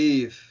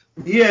naive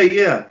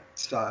Yeah.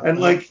 style.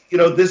 And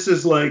this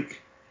is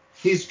like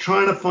he's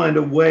trying to find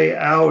a way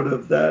out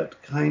of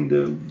that kind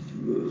of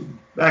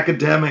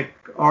academic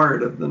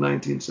art of the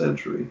 19th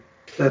century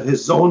that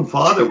his own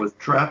father was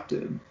trapped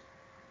in.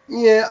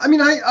 Yeah, I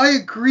mean, I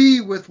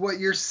agree with what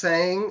you're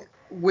saying,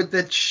 with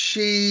that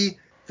she's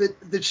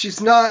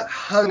not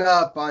hung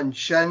up on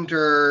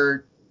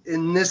gender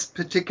in this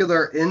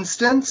particular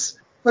instance,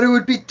 but it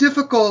would be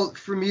difficult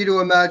for me to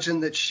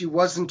imagine that she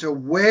wasn't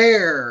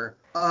aware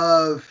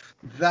of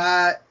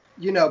that,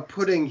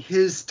 putting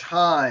his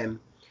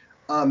time,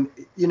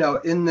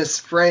 in this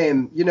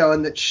frame,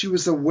 and that she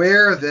was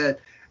aware of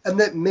it, and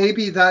that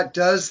maybe that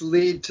does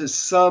lead to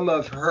some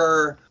of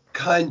her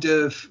kind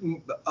of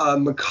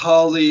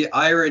Macaulay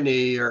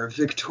irony or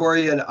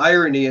Victorian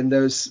irony in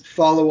those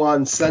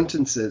follow-on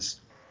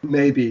sentences,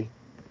 maybe.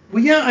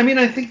 Well, yeah, I mean,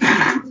 I think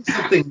she's doing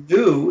something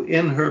new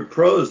in her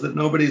prose that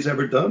nobody's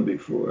ever done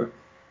before,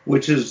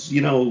 which is,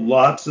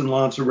 lots and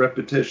lots of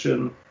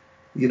repetition,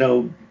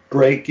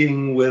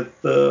 breaking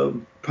with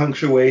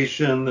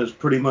punctuation. There's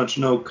pretty much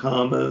no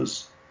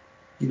commas.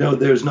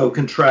 There's no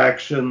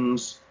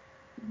contractions.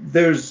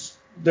 There's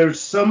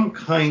some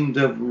kind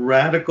of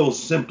radical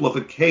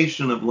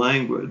simplification of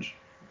language.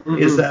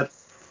 Mm-hmm. Is that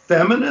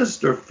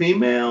feminist or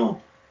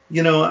female?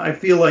 I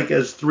feel like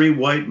as three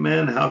white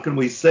men, how can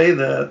we say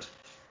that?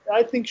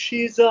 I think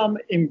she's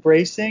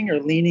embracing or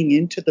leaning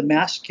into the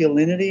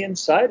masculinity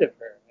inside of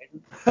her.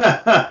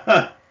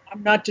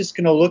 I'm not just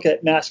going to look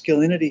at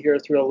masculinity here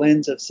through a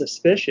lens of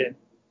suspicion.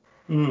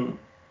 Mm.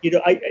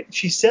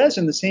 She says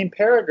in the same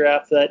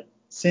paragraph that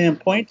Sam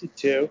pointed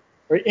to,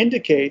 or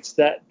indicates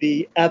that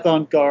the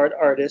avant-garde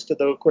artist,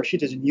 although of course she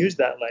doesn't use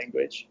that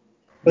language,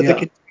 but the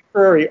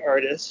contemporary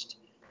artist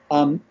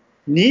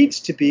needs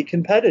to be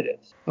competitive.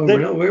 Oh,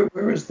 really?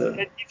 Where is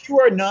that? If you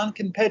are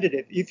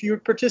non-competitive, if you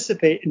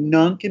participate in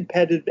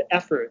non-competitive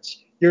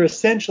efforts, you're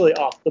essentially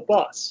off the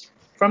bus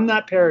from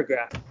that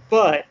paragraph.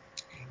 But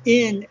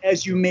in,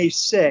 as you may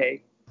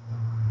say,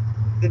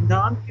 the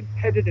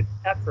non-competitive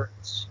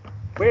efforts,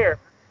 where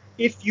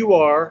if you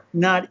are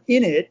not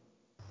in it,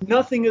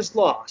 nothing is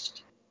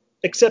lost,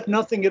 except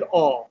nothing at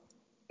all,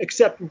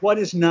 except what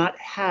is not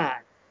had.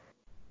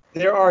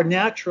 There are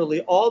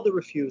naturally all the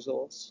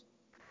refusals,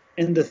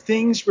 and the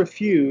things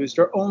refused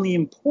are only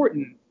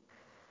important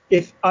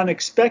if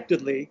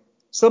unexpectedly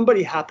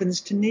somebody happens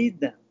to need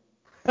them.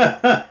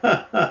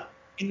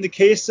 In the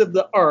case of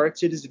the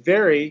arts, it is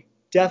very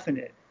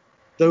definite.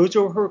 Those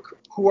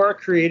who are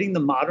creating the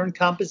modern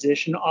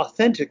composition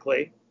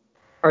authentically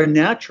are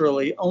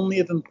naturally only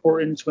of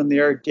importance when they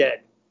are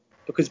dead,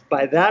 because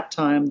by that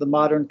time the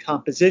modern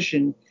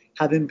composition,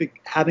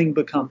 having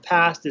become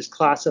past, is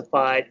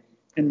classified,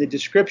 and the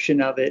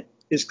description of it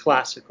is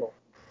classical.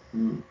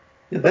 Mm.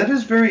 Yeah, that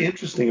is very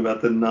interesting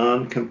about the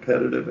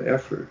non-competitive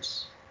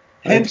efforts.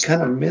 Hence, I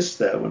kind of missed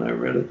that when I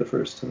read it the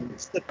first time.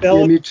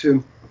 Yeah, me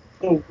too.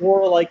 The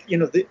war,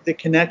 the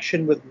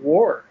connection with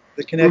war,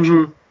 the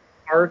connection with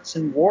arts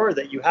and war,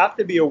 that you have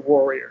to be a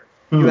warrior.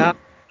 You have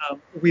to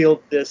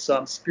wield this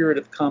spirit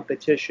of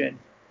competition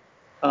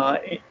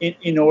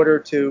in order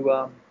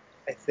to,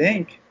 I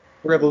think,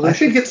 revolution. I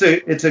think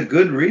it's a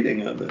good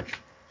reading of it.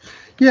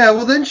 Yeah,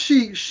 well, then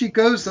she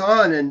goes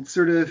on and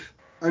sort of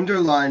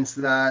underlines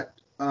that,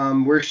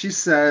 where she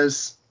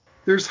says,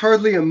 "There's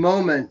hardly a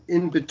moment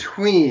in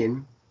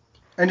between,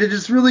 and it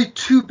is really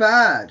too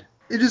bad.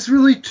 It is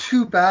really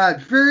too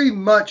bad, very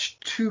much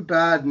too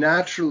bad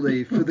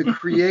naturally for the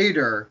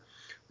creator,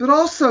 but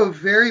also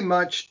very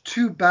much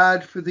too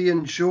bad for the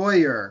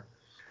enjoyer.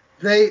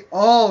 They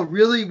all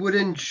really would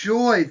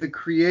enjoy the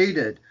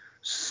created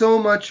so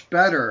much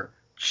better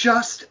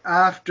just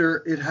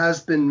after it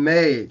has been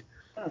made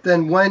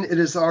than when it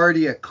is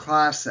already a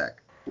classic,"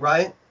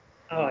 right?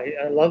 Oh,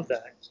 I love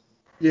that.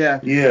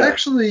 Yeah.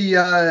 Actually,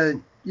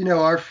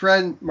 our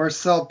friend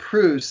Marcel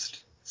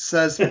Proust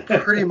says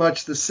pretty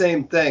much the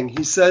same thing.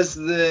 He says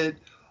that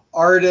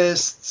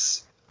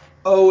artists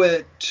owe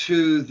it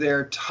to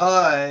their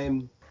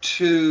time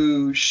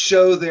to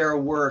show their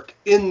work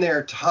in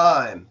their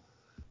time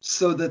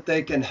so that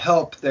they can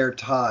help their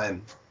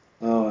time.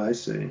 Oh, I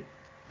see.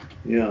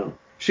 Yeah.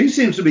 She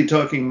seems to be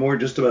talking more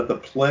just about the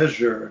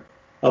pleasure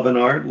of an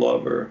art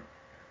lover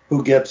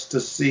who gets to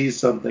see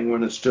something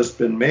when it's just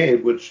been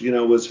made, which,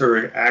 was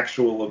her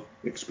actual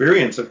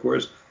experience, of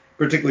course,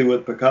 particularly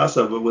with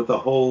Picasso, but with the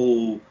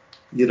whole,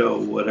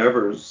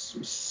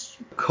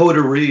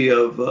 coterie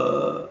of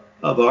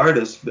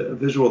artists,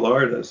 visual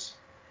artists.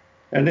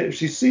 And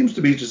she seems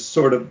to be just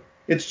sort of,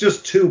 it's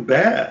just too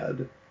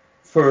bad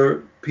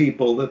for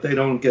people that they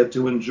don't get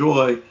to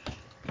enjoy,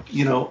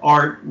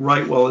 art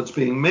right while it's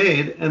being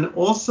made. And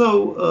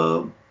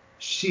also,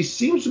 she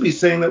seems to be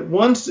saying that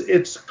once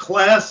it's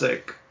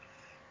classic,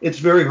 it's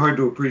very hard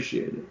to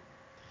appreciate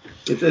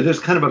it. There's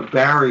kind of a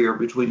barrier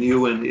between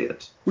you and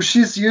it. Well,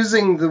 she's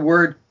using the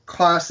word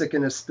classic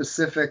in a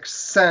specific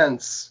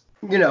sense,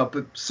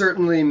 but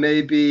certainly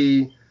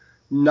maybe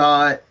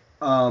not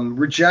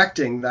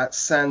rejecting that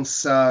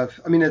sense of,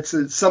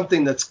 it's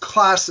something that's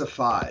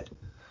classified,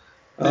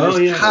 that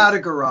is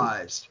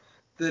categorized,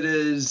 that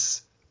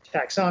is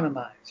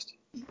taxonomized.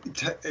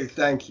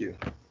 Thank you.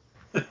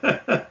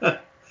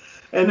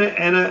 And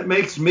it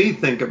makes me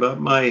think about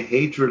my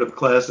hatred of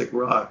classic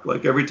rock.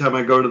 Like every time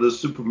I go to the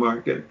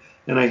supermarket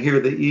and I hear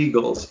the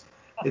Eagles,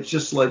 it's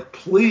just like,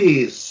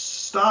 please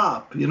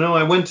stop.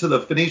 I went to the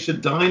Phoenicia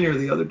Diner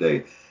the other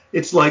day.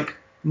 It's like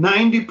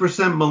 90%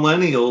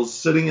 millennials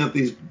sitting at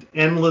these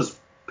endless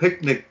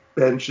picnic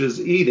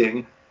benches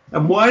eating.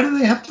 And why do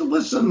they have to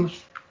listen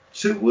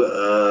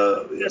to,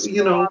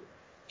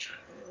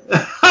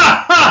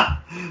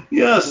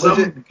 yeah,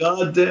 some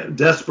goddamn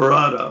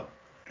desperado.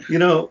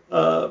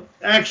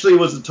 Actually it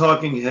was the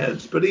Talking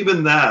Heads, but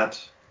even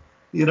that,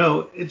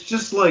 it's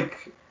just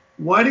like,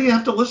 why do you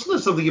have to listen to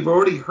something you've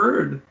already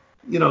heard?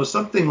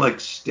 Something like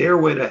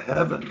Stairway to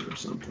Heaven or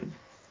something.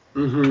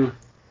 Mm-hmm.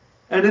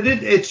 And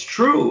it's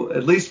true,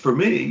 at least for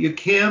me. You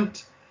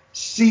can't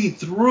see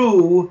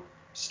through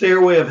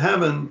Stairway of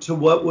Heaven to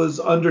what was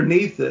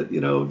underneath it,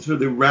 to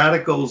the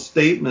radical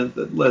statement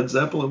that Led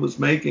Zeppelin was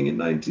making in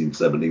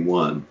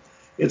 1971.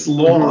 It's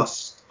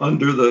lost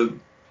under the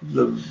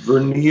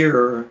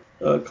veneer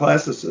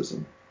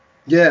classicism.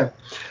 Yeah.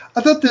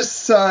 I thought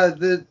this,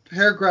 the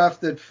paragraph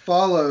that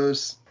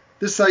follows,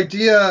 this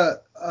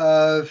idea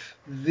of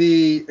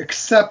the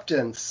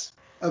acceptance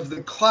of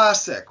the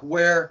classic,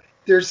 where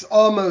there's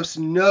almost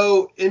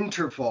no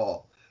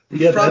interval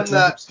from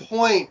that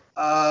point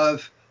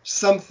of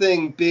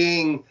something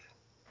being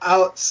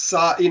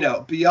outside,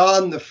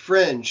 beyond the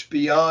fringe,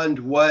 beyond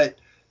what,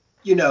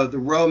 the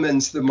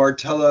Romans, the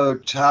Martello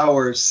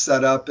Towers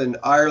set up in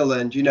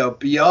Ireland,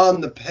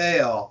 beyond the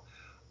pale.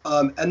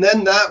 And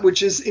then that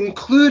which is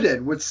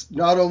included, what's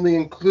not only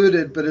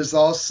included, but is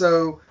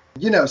also,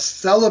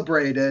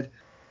 celebrated,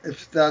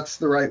 if that's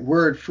the right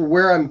word, for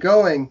where I'm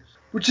going,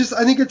 which is,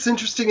 I think it's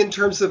interesting in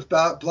terms of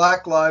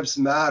Black Lives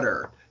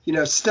Matter.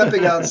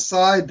 Stepping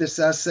outside this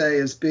essay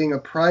as being a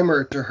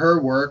primer to her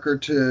work or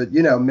to,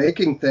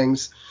 making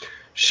things.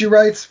 She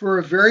writes, for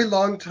a very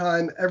long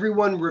time,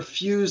 everyone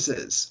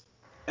refuses.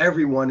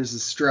 Everyone is a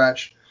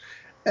stretch.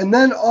 And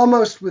then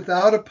almost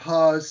without a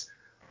pause,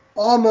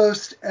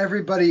 almost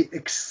everybody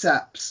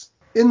accepts.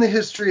 In the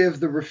history of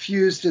the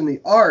refused in the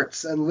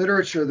arts and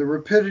literature, the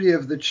rapidity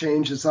of the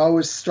change is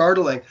always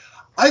startling.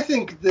 I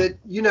think that,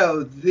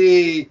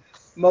 the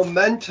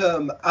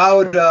momentum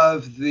out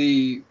of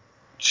the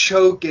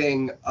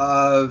choking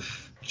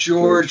of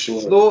George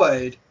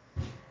Floyd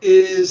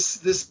is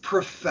this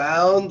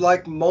profound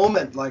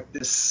moment, like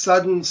this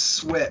sudden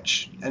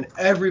switch, and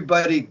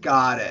everybody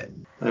got it.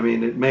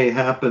 It may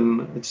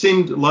happen. It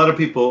seemed a lot of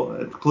people,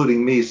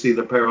 including me, see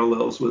the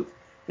parallels with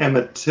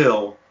Emmett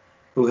Till,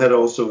 who had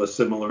also a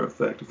similar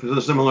effect. It was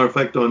a similar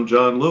effect on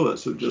John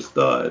Lewis, who just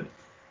died.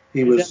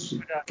 He was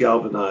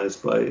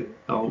galvanized by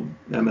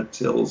Emmett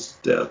Till's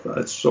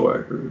death. So I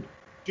heard.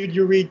 Did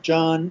you read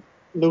John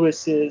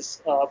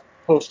Lewis's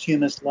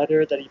posthumous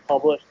letter that he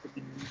published in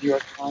the New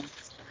York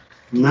Times?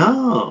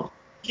 No.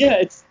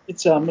 Yeah,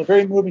 it's a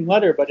very moving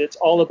letter, but it's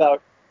all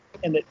about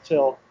Emmett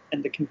Till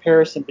and the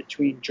comparison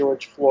between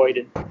George Floyd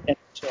and Emmett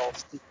Till.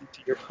 Speaking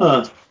to your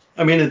point.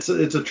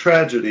 It's a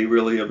tragedy,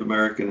 really, of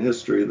American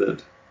history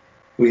that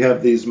we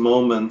have these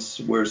moments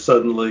where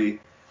suddenly,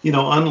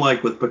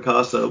 unlike with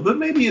Picasso, but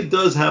maybe it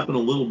does happen a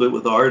little bit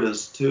with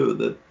artists too,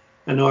 that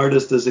an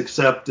artist is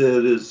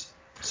accepted, is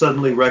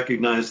suddenly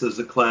recognized as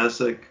a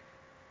classic,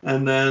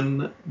 and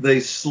then they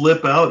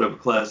slip out of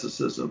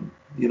classicism.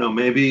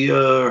 Maybe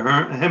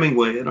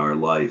Hemingway in our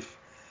life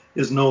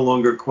is no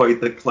longer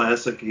quite the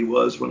classic he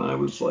was when I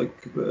was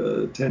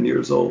 10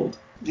 years old.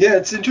 Yeah,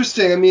 it's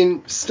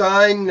interesting.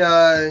 Stein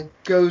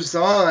goes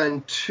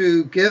on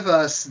to give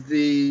us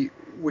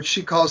what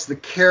she calls the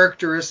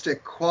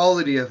characteristic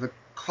quality of a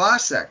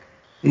classic.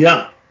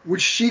 Yeah.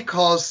 Which she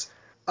calls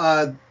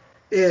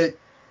it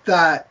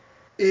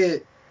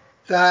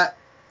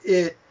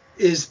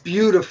is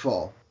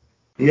beautiful.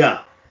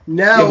 Yeah.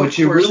 Now, but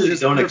you really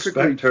don't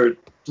perfectly... expect her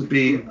to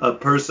be a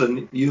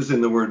person using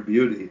the word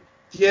beauty.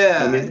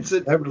 Yeah.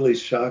 That really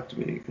shocked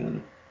me, kind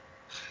of.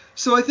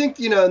 So I think,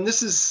 and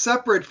this is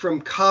separate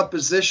from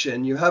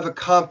composition. You have a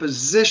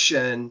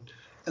composition,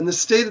 and the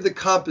state of the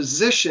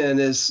composition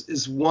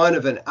is one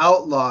of an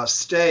outlaw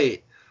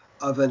state,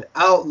 of an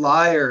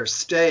outlier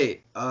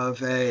state,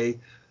 of a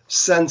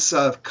sense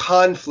of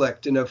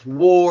conflict and of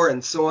war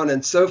and so on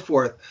and so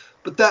forth.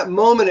 But that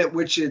moment at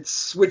which it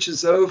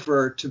switches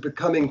over to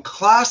becoming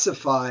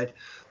classified,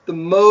 the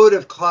mode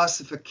of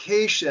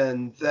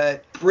classification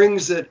that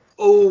brings it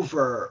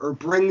over or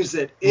brings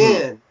it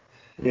in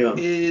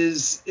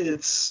is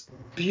its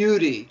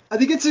beauty. I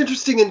think it's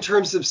interesting in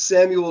terms of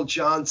Samuel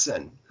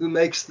Johnson, who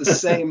makes the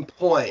same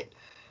point.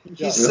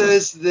 He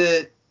says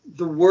that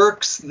the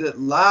works that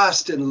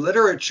last in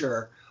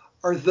literature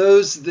are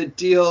those that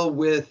deal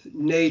with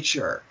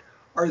nature,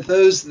 are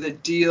those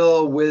that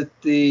deal with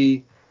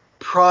the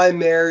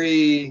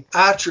primary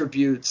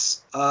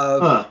attributes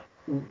of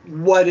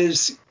what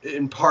is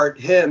in part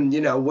him,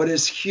 what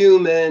is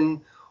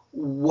human,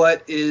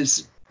 what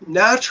is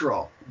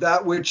natural,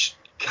 that which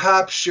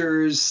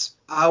captures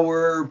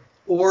our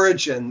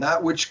origin,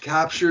 that which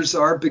captures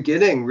our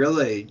beginning,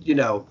 really.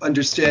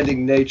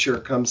 Understanding nature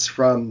comes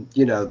from,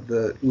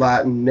 the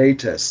Latin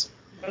natus.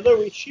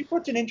 Although she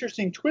puts an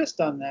interesting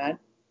twist on that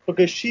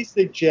because she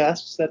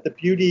suggests that the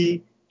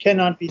beauty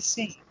cannot be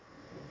seen.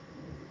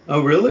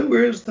 Oh, really?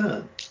 Where is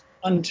that?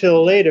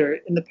 Until later,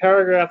 in the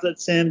paragraph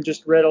that Sam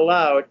just read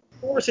aloud.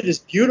 Of course, it is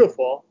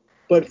beautiful,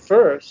 but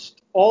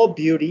first, all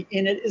beauty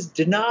in it is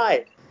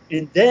denied,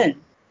 and then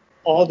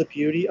all the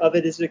beauty of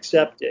it is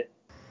accepted.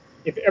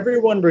 If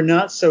everyone were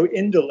not so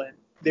indolent,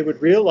 they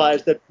would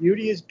realize that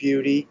beauty is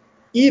beauty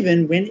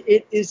even when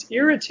it is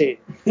irritating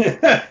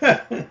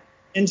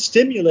and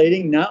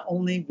stimulating, not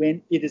only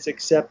when it is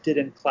accepted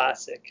and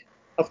classic.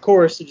 Of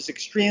course, it is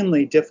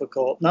extremely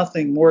difficult,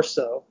 nothing more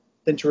so,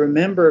 than to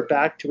remember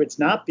back to its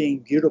not being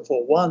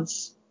beautiful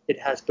once it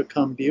has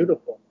become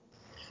beautiful.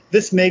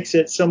 This makes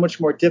it so much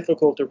more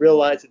difficult to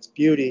realize its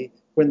beauty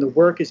when the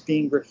work is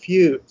being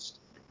refused,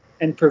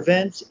 and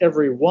prevents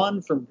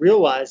everyone from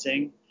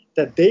realizing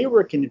that they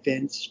were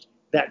convinced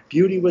that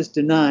beauty was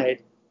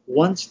denied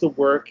once the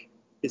work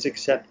is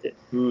accepted.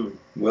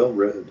 Well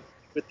read.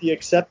 With the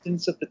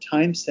acceptance of the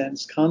time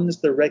sense comes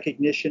the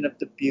recognition of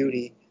the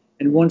beauty,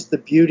 and once the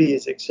beauty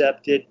is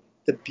accepted,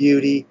 the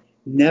beauty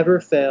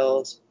never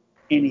fails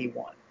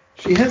anyone.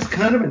 She has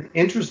kind of an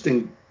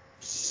interesting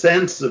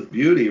sense of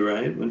beauty,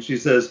 right? When she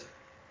says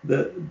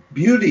the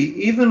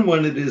beauty, even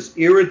when it is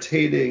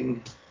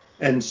irritating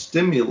and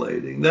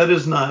stimulating, that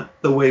is not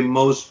the way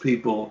most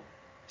people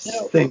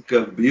think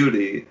of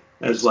beauty,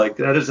 as like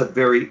that is a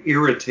very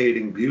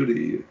irritating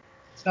beauty.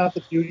 It's not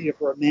the beauty of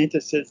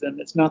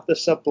romanticism. It's not the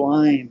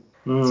sublime.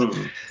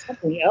 It's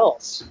something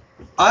else.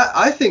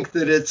 I think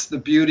that it's the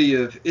beauty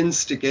of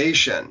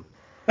instigation.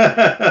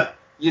 That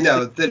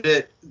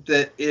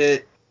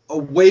it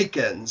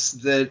awakens,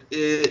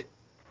 that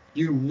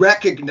you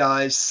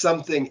recognize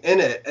something in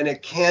it, and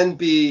it can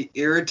be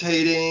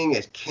irritating.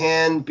 It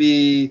can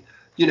be,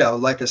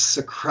 like a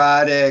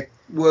Socratic.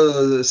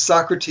 Well,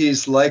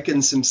 Socrates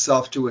likens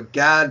himself to a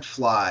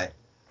gadfly,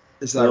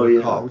 as I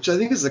recall, which I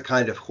think is a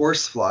kind of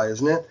horsefly,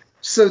 isn't it?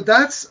 So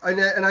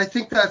and I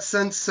think that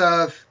sense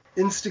of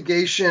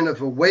instigation,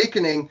 of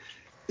awakening,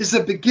 is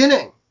a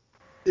beginning.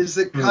 Is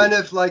it kind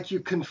of like you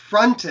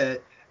confront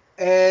it,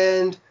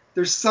 and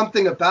there's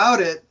something about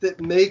it that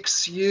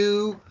makes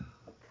you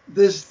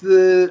as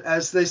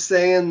they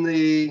say in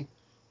the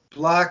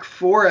Black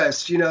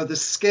Forest, the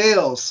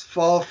scales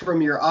fall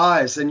from your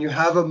eyes, and you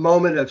have a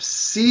moment of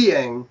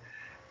seeing,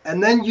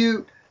 and then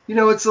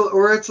it's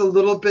a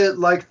little bit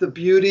like the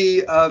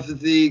beauty of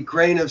the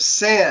grain of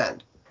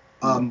sand,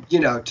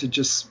 to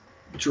just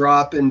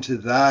drop into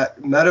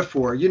that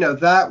metaphor,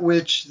 that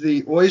which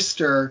the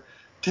oyster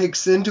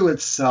takes into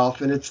itself,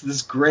 and it's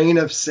this grain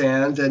of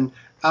sand, and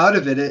out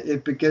of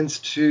it begins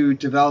to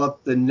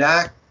develop the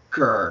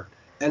nacre,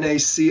 Nacre,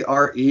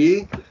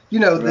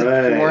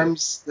 that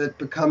forms, that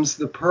becomes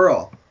the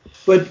pearl.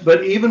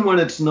 But even when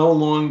it's no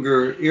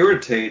longer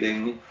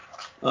irritating,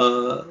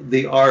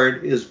 the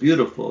art is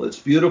beautiful. It's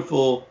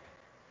beautiful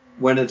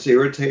when it's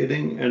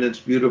irritating, and it's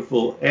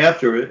beautiful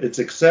after it's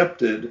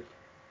accepted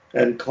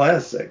and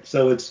classic.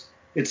 So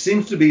it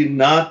seems to be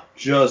not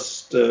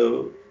just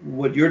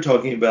what you're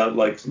talking about,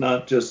 like it's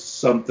not just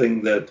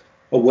something that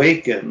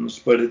awakens,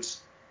 but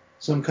it's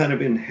some kind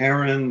of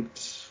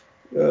inherent.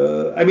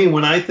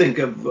 When I think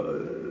of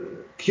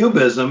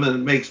Cubism, and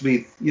it makes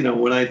me,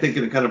 when I think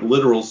in a kind of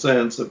literal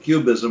sense of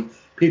Cubism,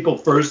 people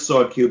first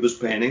saw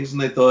Cubist paintings and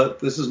they thought,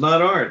 this is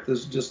not art. This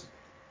is just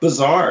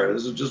bizarre.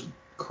 This is just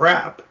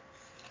crap.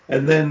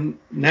 And then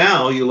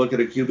now you look at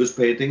a Cubist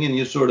painting and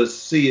you sort of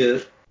see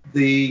it,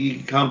 the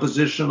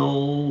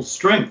compositional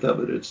strength of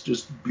it. It's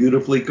just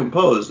beautifully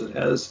composed. It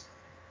has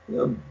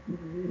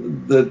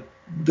the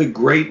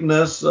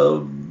greatness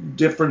of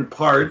different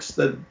parts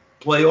that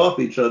play off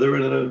each other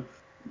in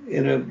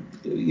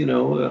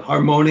a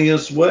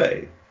harmonious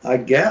way, I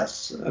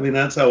guess.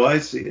 That's how I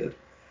see it.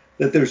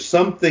 That there's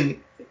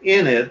something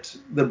in it.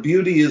 The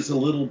beauty is a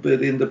little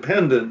bit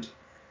independent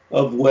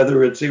of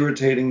whether it's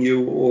irritating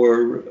you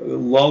or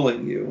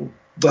lulling you.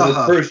 But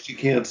at first you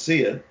can't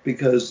see it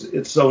because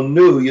it's so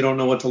new, you don't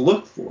know what to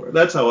look for.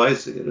 That's how I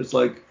see it. It's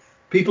like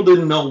people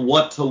didn't know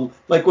what to,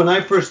 like when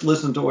I first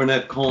listened to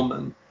Ornette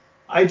Coleman,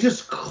 I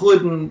just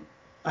couldn't,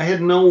 I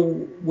had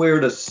nowhere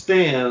to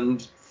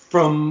stand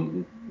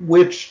from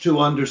which to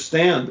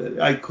understand it.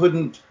 I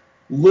couldn't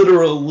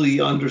literally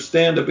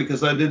understand it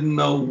because I didn't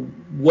know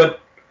what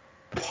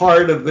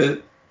part of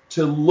it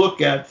to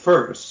look at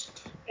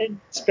first. And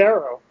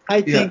Sparrow,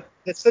 I think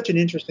that's such an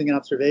interesting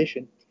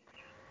observation.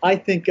 I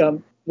think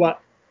I'm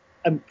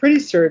pretty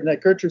certain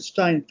that Gertrude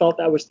Stein felt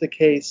that was the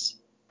case,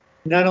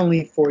 not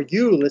only for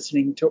you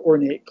listening to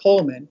Ornette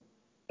Coleman,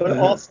 but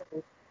also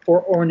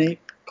for Ornette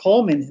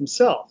Coleman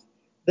himself.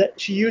 that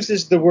she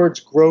uses the words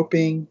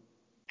groping,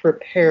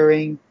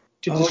 preparing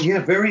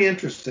very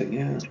interesting.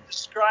 Yeah. to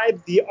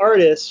describe the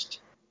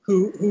artist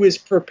who is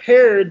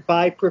prepared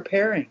by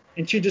preparing.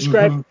 And she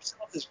describes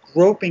herself as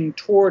groping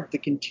toward the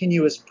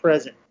continuous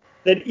present.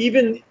 That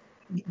even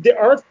the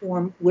art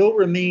form will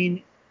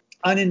remain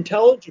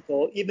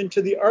unintelligible even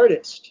to the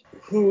artist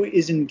who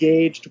is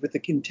engaged with the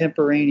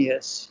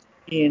contemporaneous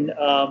in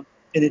an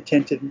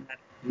attentive manner.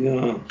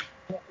 Yeah.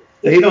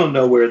 They don't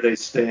know where they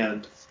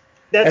stand.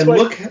 That's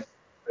why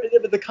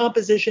the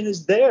composition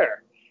is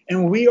there,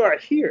 and we are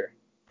here.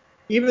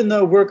 Even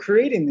though we're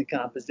creating the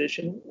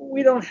composition,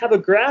 we don't have a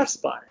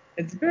grasp on it.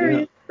 It's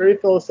very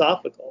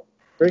philosophical,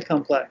 very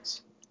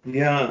complex.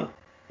 Yeah.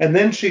 And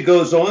then she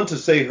goes on to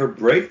say her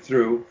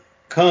breakthrough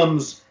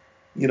comes,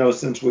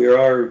 since we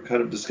are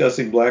kind of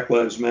discussing Black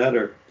Lives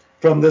Matter,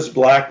 from this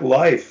Black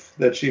life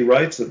that she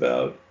writes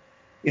about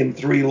in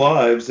 3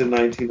 Lives in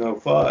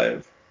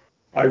 1905.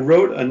 I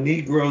wrote a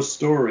Negro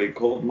story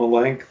called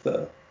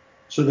Melanctha.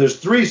 So there's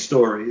 3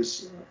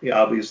 stories,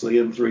 obviously,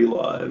 in 3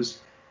 Lives.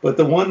 But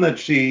the one that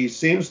she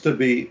seems to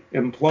be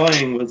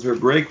implying was her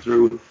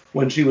breakthrough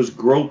when she was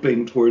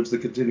groping towards the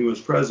continuous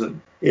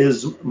present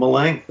is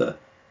Melanctha.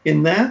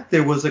 In that,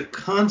 there was a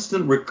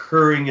constant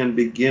recurring and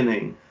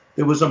beginning.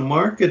 There was a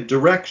marked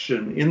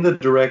direction in the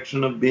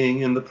direction of being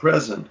in the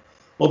present.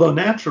 Although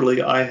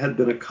naturally, I had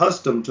been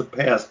accustomed to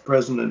past,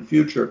 present, and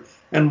future.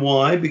 And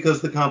why?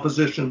 Because the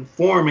composition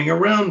forming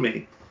around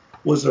me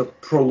was a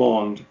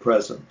prolonged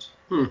present.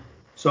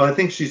 So I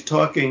think she's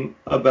talking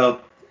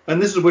about,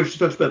 and this is where she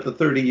talks about the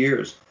 30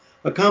 years.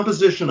 A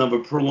composition of a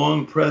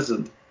prolonged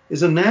present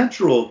is a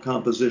natural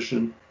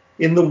composition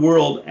in the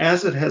world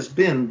as it has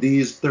been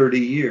these 30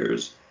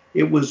 years.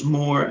 It was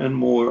more and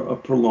more a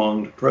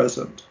prolonged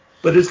present.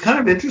 But it's kind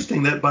of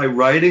interesting that by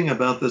writing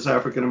about this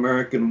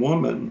African-American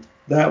woman,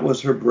 that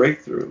was her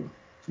breakthrough.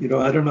 I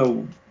don't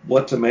know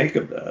what to make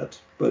of that,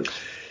 but it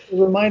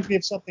reminds me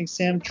of something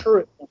Sam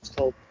Turret once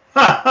told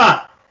me.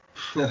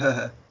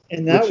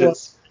 And that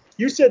was,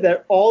 you said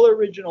that all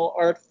original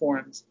art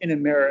forms in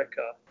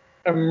America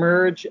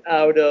emerge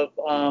out of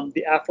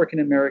the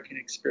African-American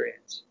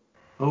experience.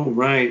 Oh,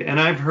 right. And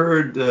I've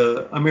heard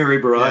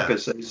Amiri Baraka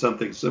say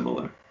something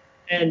similar.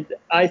 And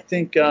I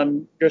think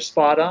you're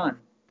spot on.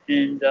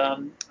 And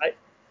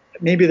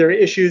maybe there are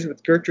issues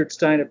with Gertrude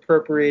Stein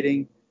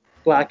appropriating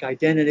Black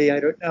identity. I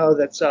don't know.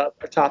 That's a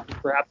topic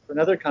perhaps for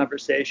another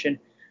conversation.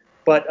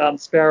 But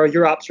Sparrow,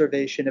 your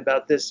observation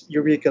about this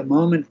eureka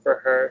moment for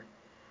her,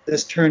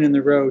 this turn in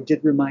the road,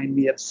 did remind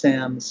me of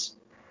Sam's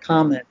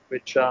comment,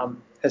 which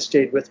has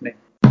stayed with me.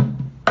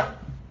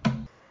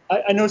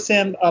 I know,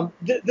 Sam,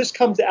 this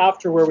comes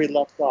after where we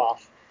left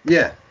off.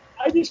 Yeah.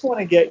 I just want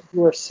to get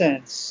your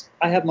sense.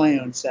 I have my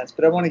own sense,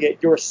 but I want to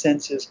get your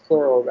senses,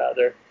 plural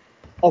rather,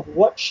 of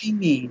what she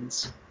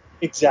means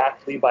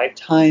exactly by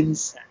time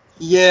sense.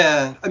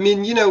 Yeah, I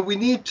mean, we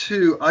need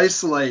to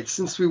isolate,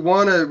 since we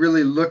want to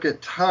really look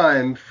at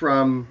time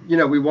from,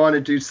 we want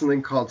to do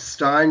something called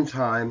Stein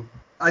time.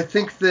 I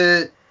think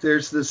that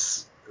there's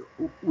this,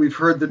 we've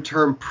heard the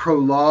term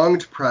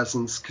prolonged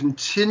presence,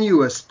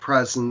 continuous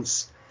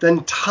presence,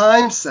 then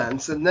time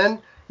sense, and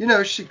then,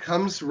 she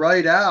comes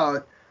right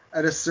out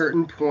at a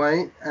certain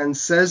point and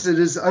says it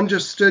is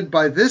understood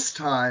by this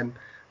time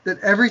that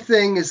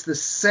everything is the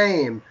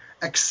same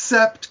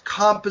except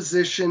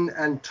composition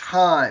and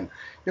time.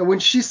 Now, when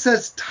she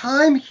says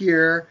time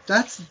here,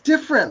 that's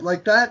different.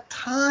 Like, that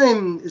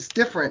time is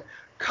different.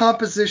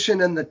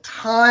 Composition and the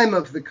time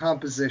of the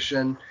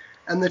composition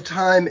and the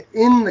time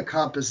in the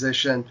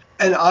composition.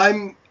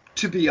 And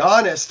to be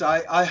honest,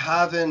 I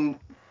haven't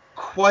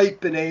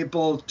quite been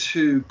able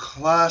to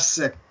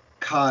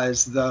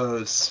classicize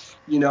those.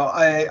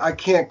 I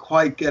can't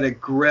quite get a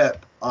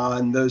grip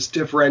on those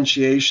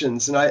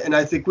differentiations, and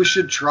I think we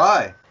should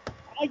try.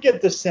 I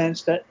get the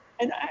sense that,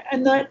 and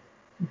I'm not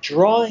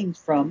drawing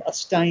from a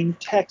Stein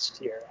text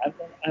here.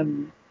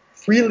 I'm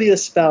freely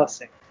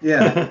espousing.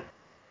 Yeah.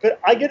 But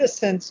I get the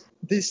sense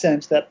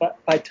that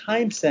by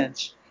time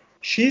sense,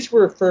 she's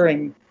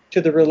referring to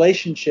the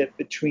relationship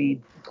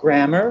between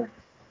grammar,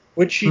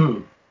 which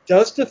she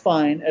does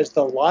define as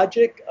the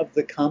logic of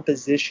the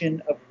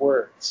composition of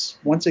words.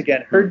 Once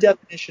again, her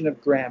definition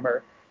of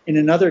grammar in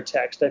another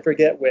text, I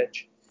forget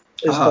which,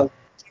 is the logic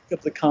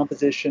of the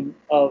composition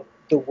of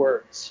the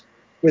words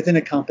within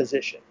a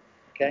composition.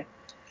 Okay?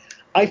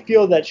 I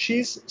feel that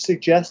she's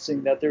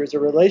suggesting that there is a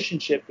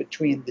relationship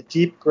between the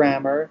deep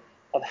grammar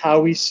of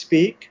how we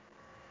speak,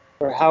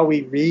 or how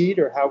we read,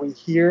 or how we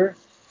hear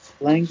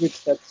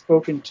language that's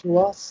spoken to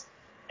us,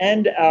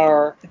 and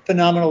our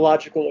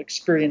phenomenological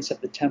experience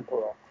of the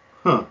temporal.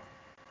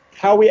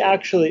 How we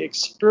actually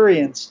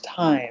experience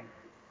time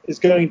is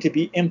going to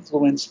be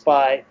influenced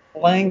by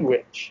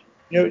language.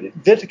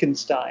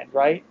 Wittgenstein,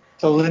 right?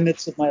 The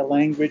limits of my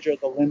language are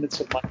the limits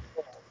of my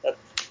world. That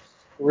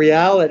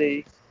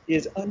reality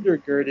is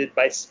undergirded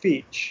by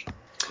speech.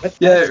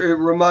 Yeah, it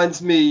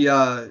reminds me,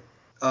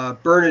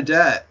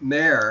 Bernadette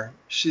Mayer,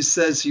 she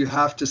says you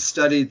have to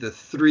study the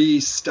 3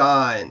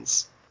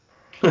 Steins.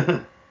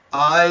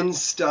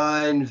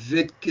 Einstein,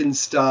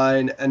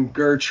 Wittgenstein, and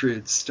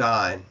Gertrude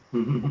Stein.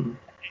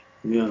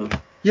 Yeah.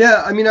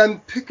 Yeah, I mean, I'm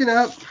picking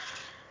up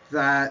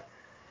that,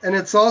 and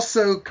it's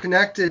also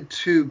connected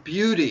to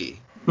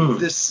beauty.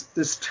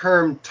 This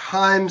term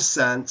time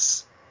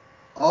sense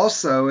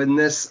also, and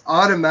this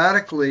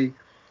automatically,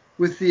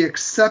 with the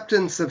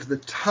acceptance of the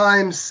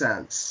time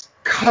sense,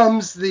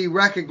 comes the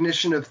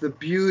recognition of the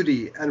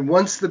beauty. And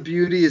once the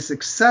beauty is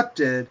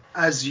accepted,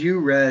 as you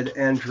read,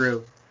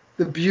 Andrew,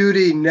 the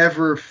beauty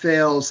never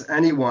fails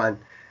anyone.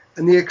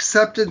 And the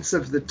acceptance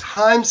of the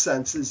time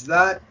sense is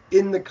that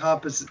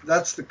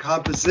that's the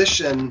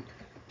composition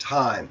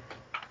time.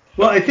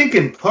 Well, I think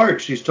in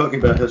part she's talking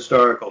about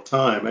historical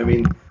time. I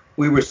mean,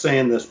 we were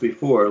saying this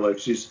before, like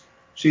she's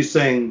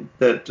saying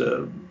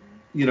that,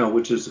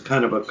 which is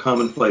kind of a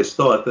commonplace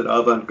thought, that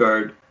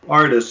avant-garde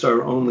artists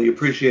are only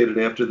appreciated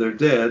after they're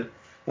dead.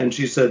 And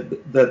she said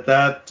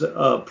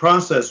that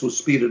process was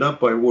speeded up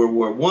by World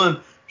War I.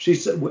 She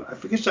said, I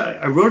forget,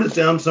 I wrote it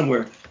down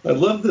somewhere. I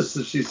love this,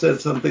 that she said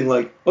something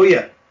like, oh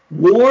yeah,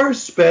 war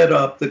sped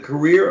up the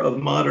career of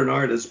modern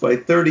artists by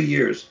 30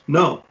 years.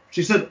 No,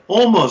 she said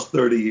almost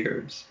 30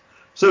 years.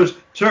 So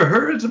to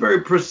her, it's a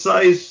very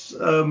precise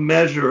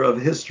measure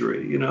of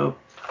history, you know.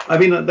 I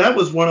mean, that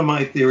was one of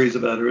my theories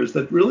about her, is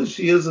that really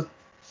she is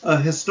a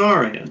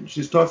historian.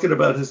 She's talking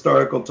about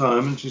historical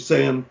time, and she's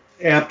saying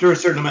after a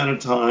certain amount of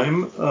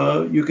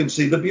time, you can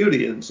see the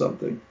beauty in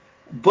something.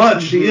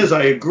 But she is,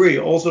 I agree,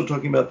 also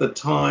talking about the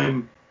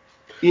time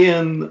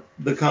in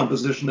the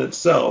composition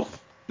itself.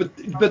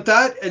 But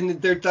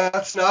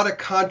that's not a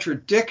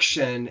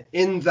contradiction,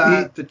 in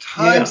that the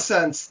time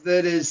sense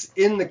that is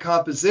in the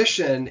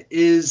composition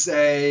is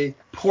a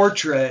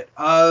portrait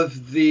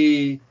of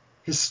the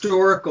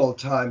historical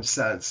time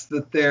sense,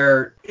 that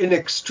they're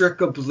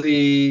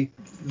inextricably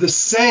the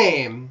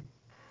same.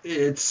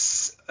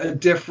 It's a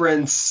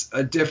difference.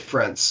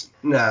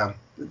 No,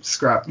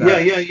 scrap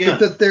that. Yeah.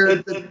 But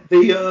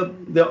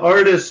the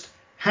artist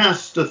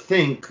has to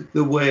think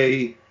the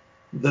way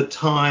the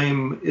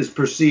time is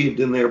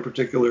perceived in their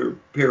particular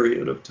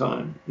period of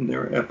time, in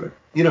their epoch.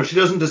 You know, she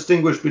doesn't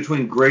distinguish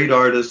between great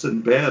artists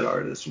and bad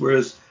artists,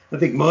 whereas I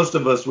think most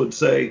of us would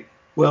say,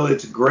 well,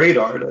 it's great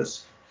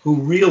artists who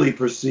really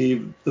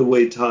perceive the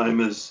way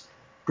time is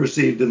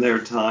perceived in their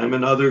time,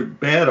 and other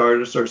bad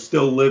artists are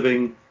still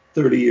living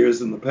 30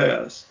 years in the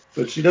past.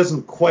 But she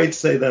doesn't quite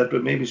say that,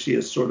 but maybe she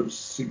is sort of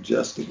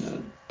suggesting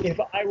that. If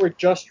I were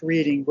just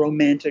reading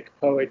romantic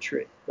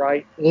poetry,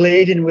 right,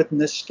 laden with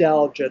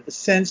nostalgia, the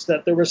sense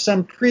that there was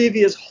some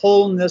previous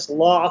wholeness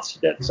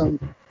lost at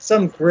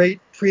some great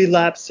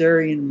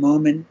prelapsarian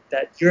moment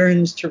that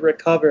yearns to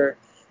recover,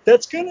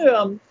 that's going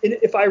to,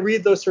 if I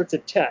read those sorts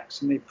of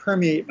texts and they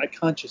permeate my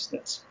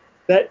consciousness,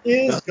 that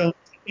is going to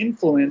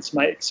influence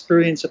my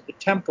experience of the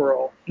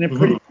temporal in a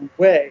pretty good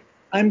way.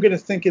 I'm going to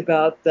think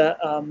about that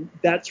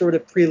sort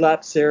of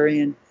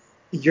prelapsarian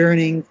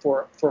yearning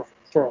for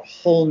a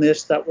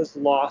wholeness that was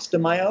lost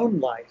in my own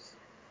life.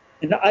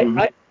 And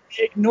I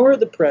ignore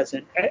the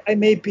present. I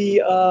may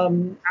be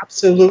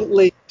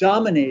absolutely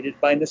dominated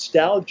by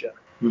nostalgia.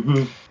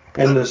 And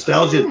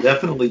nostalgia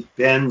definitely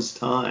bends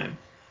time.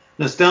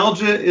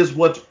 Nostalgia is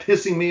what's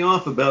pissing me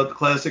off about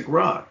classic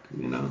rock,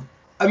 you know.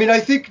 I mean, I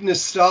think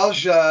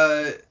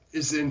nostalgia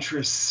is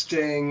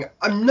interesting.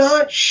 I'm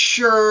not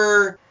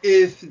sure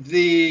if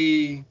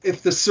the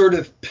sort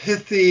of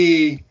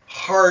pithy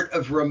heart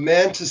of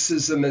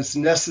romanticism is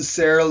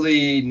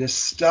necessarily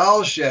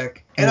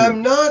nostalgic. And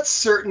I'm not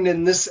certain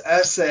in this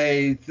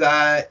essay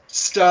that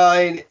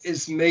Stein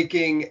is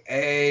making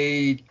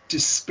a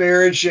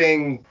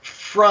disparaging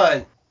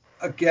front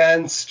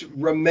against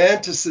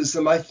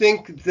romanticism. I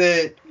think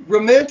that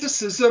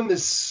romanticism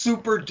is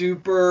super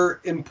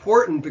duper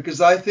important,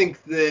 because I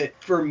think that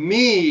for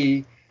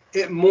me,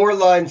 it more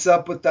lines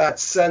up with that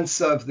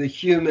sense of the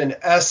human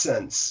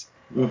essence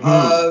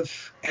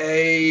of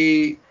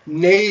a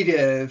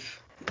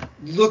native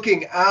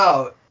looking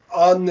out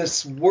on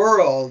this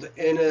world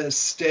in a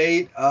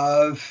state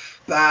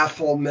of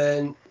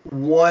bafflement,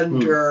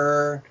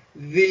 wonder.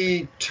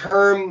 The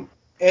term,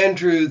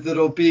 Andrew,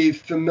 that'll be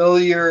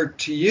familiar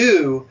to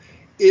you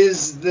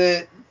is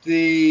that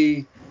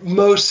the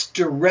most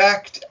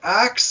direct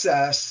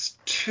access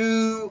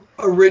to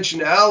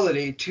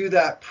originality, to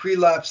that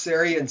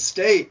prelapsarian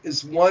state,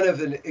 is one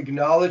of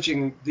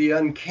acknowledging the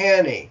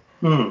uncanny.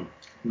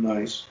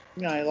 Nice.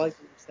 Yeah, I like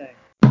what you're saying.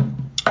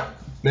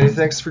 Many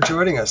thanks for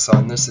joining us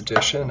on this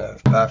edition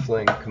of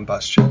Baffling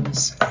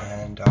Combustions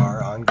and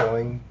our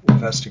ongoing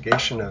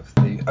investigation of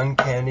the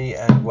uncanny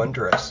and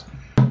wondrous.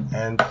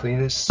 And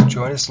please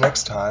join us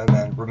next time,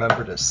 and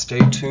remember to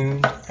stay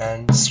tuned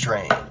and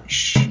strange.